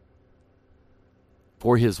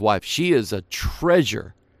for his wife. She is a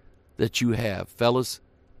treasure that you have, fellas.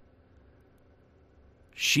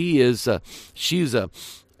 She's a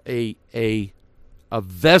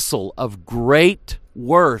vessel of great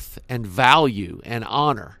worth and value and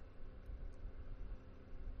honor.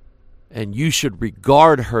 And you should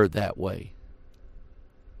regard her that way.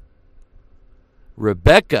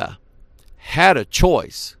 Rebekah had a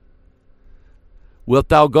choice. Wilt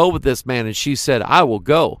thou go with this man? And she said, I will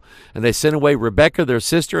go. And they sent away Rebekah, their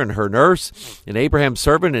sister, and her nurse, and Abraham's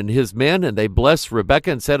servant and his men. And they blessed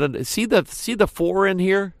Rebekah and said, see the 4 in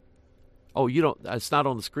here? Oh, you don't. It's not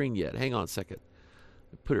on the screen yet. Hang on a second.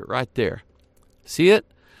 Put it right there. See it?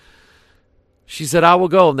 She said, I will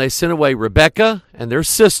go. And they sent away Rebekah and their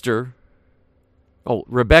sister. Oh,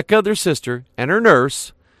 Rebekah, their sister, and her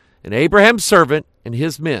nurse, and Abraham's servant and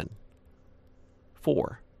his men.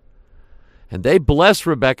 4. And they blessed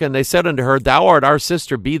Rebekah, and they said unto her, Thou art our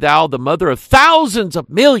sister, be thou the mother of thousands of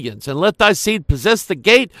millions, and let thy seed possess the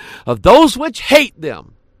gate of those which hate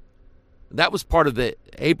them. And that was part of the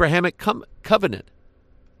Abrahamic covenant.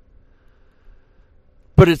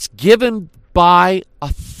 But it's given by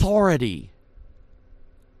authority.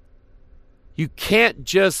 You can't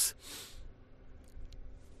just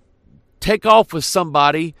take off with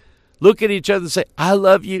somebody, look at each other and say, I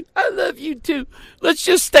love you too. Let's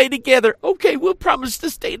just stay together. Okay, we'll promise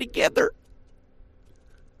to stay together.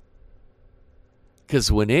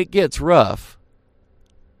 Because when it gets rough,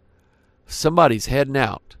 somebody's heading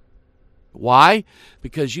out. Why?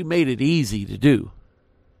 Because you made it easy to do.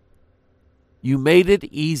 You made it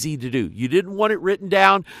easy to do. You didn't want it written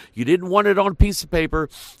down. You didn't want it on a piece of paper.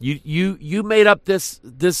 You made up this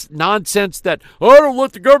nonsense that, I don't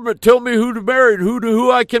let the government tell me who to marry,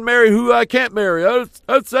 who I can marry, who I can't marry.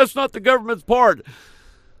 That's not the government's part.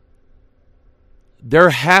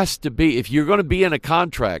 There has to be, if you're going to be in a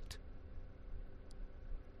contract,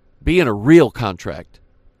 be in a real contract.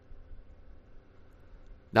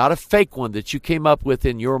 Not a fake one that you came up with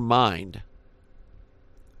in your mind,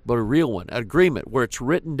 but a real one, an agreement where it's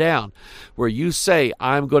written down, where you say,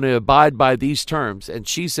 I'm going to abide by these terms, and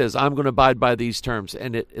she says, I'm going to abide by these terms,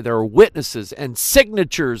 and there are witnesses and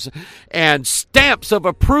signatures and stamps of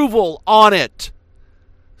approval on it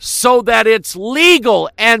so that it's legal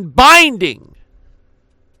and binding.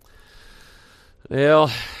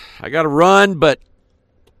 Well, I got to run, but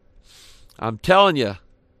I'm telling you,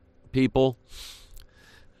 people,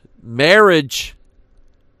 marriage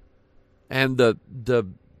and the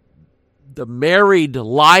married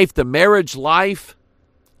life, the marriage life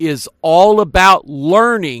is all about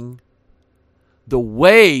learning the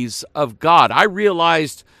ways of God. I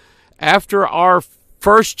realized after our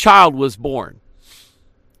first child was born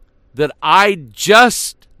that I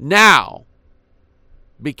just now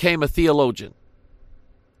became a theologian.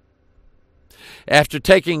 After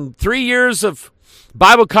taking 3 years of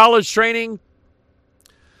Bible college training,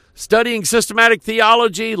 studying systematic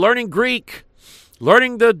theology, learning Greek,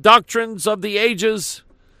 learning the doctrines of the ages,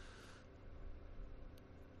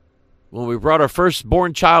 when we brought our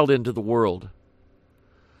firstborn child into the world,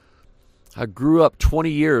 I grew up 20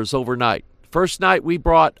 years overnight. First night we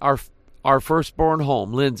brought our firstborn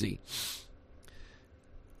home, Lindsay.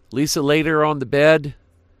 Lisa laid her on the bed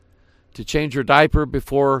to change her diaper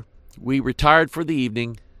before we retired for the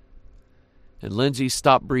evening, and Lindsay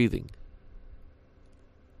stopped breathing.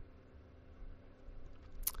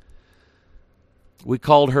 We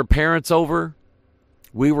called her parents over.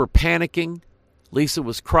 We were panicking. Lisa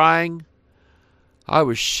was crying. I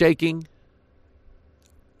was shaking.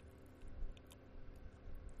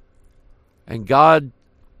 And God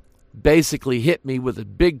basically hit me with a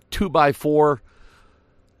big 2x4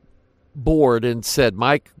 board and said,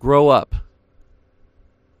 Mike, grow up.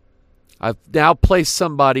 I've now placed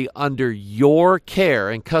somebody under your care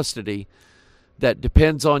and custody that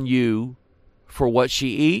depends on you for what she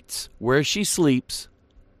eats, where she sleeps,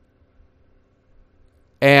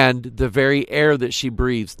 and the very air that she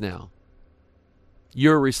breathes now.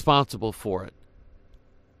 You're responsible for it.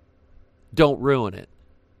 Don't ruin it.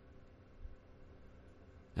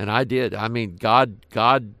 And I did. I mean, God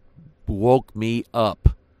woke me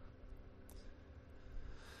up.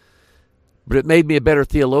 But it made me a better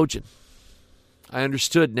theologian. I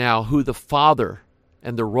understood now who the Father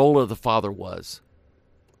and the role of the Father was.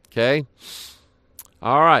 Okay?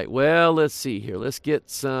 All right. Well, let's see here. Let's get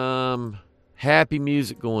some happy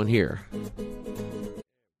music going here.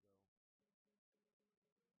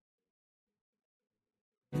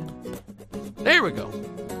 There we go.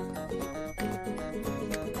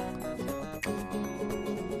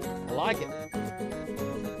 I like it.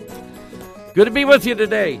 Good to be with you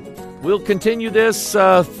today. We'll continue this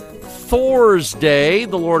Thursday,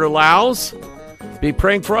 the Lord allows. Be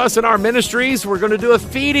praying for us in our ministries. We're going to do a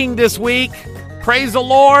feeding this week. Praise the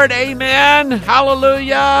Lord. Amen.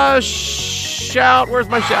 Hallelujah. Shout. Where's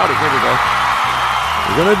my shouting? Here we go.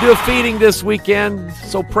 We're going to do a feeding this weekend.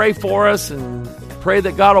 So pray for us and pray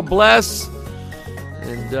that God will bless.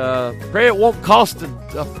 And pray it won't cost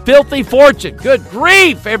a filthy fortune. Good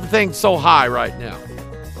grief. Everything's so high right now.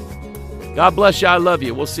 God bless you. I love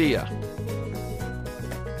you. We'll see you.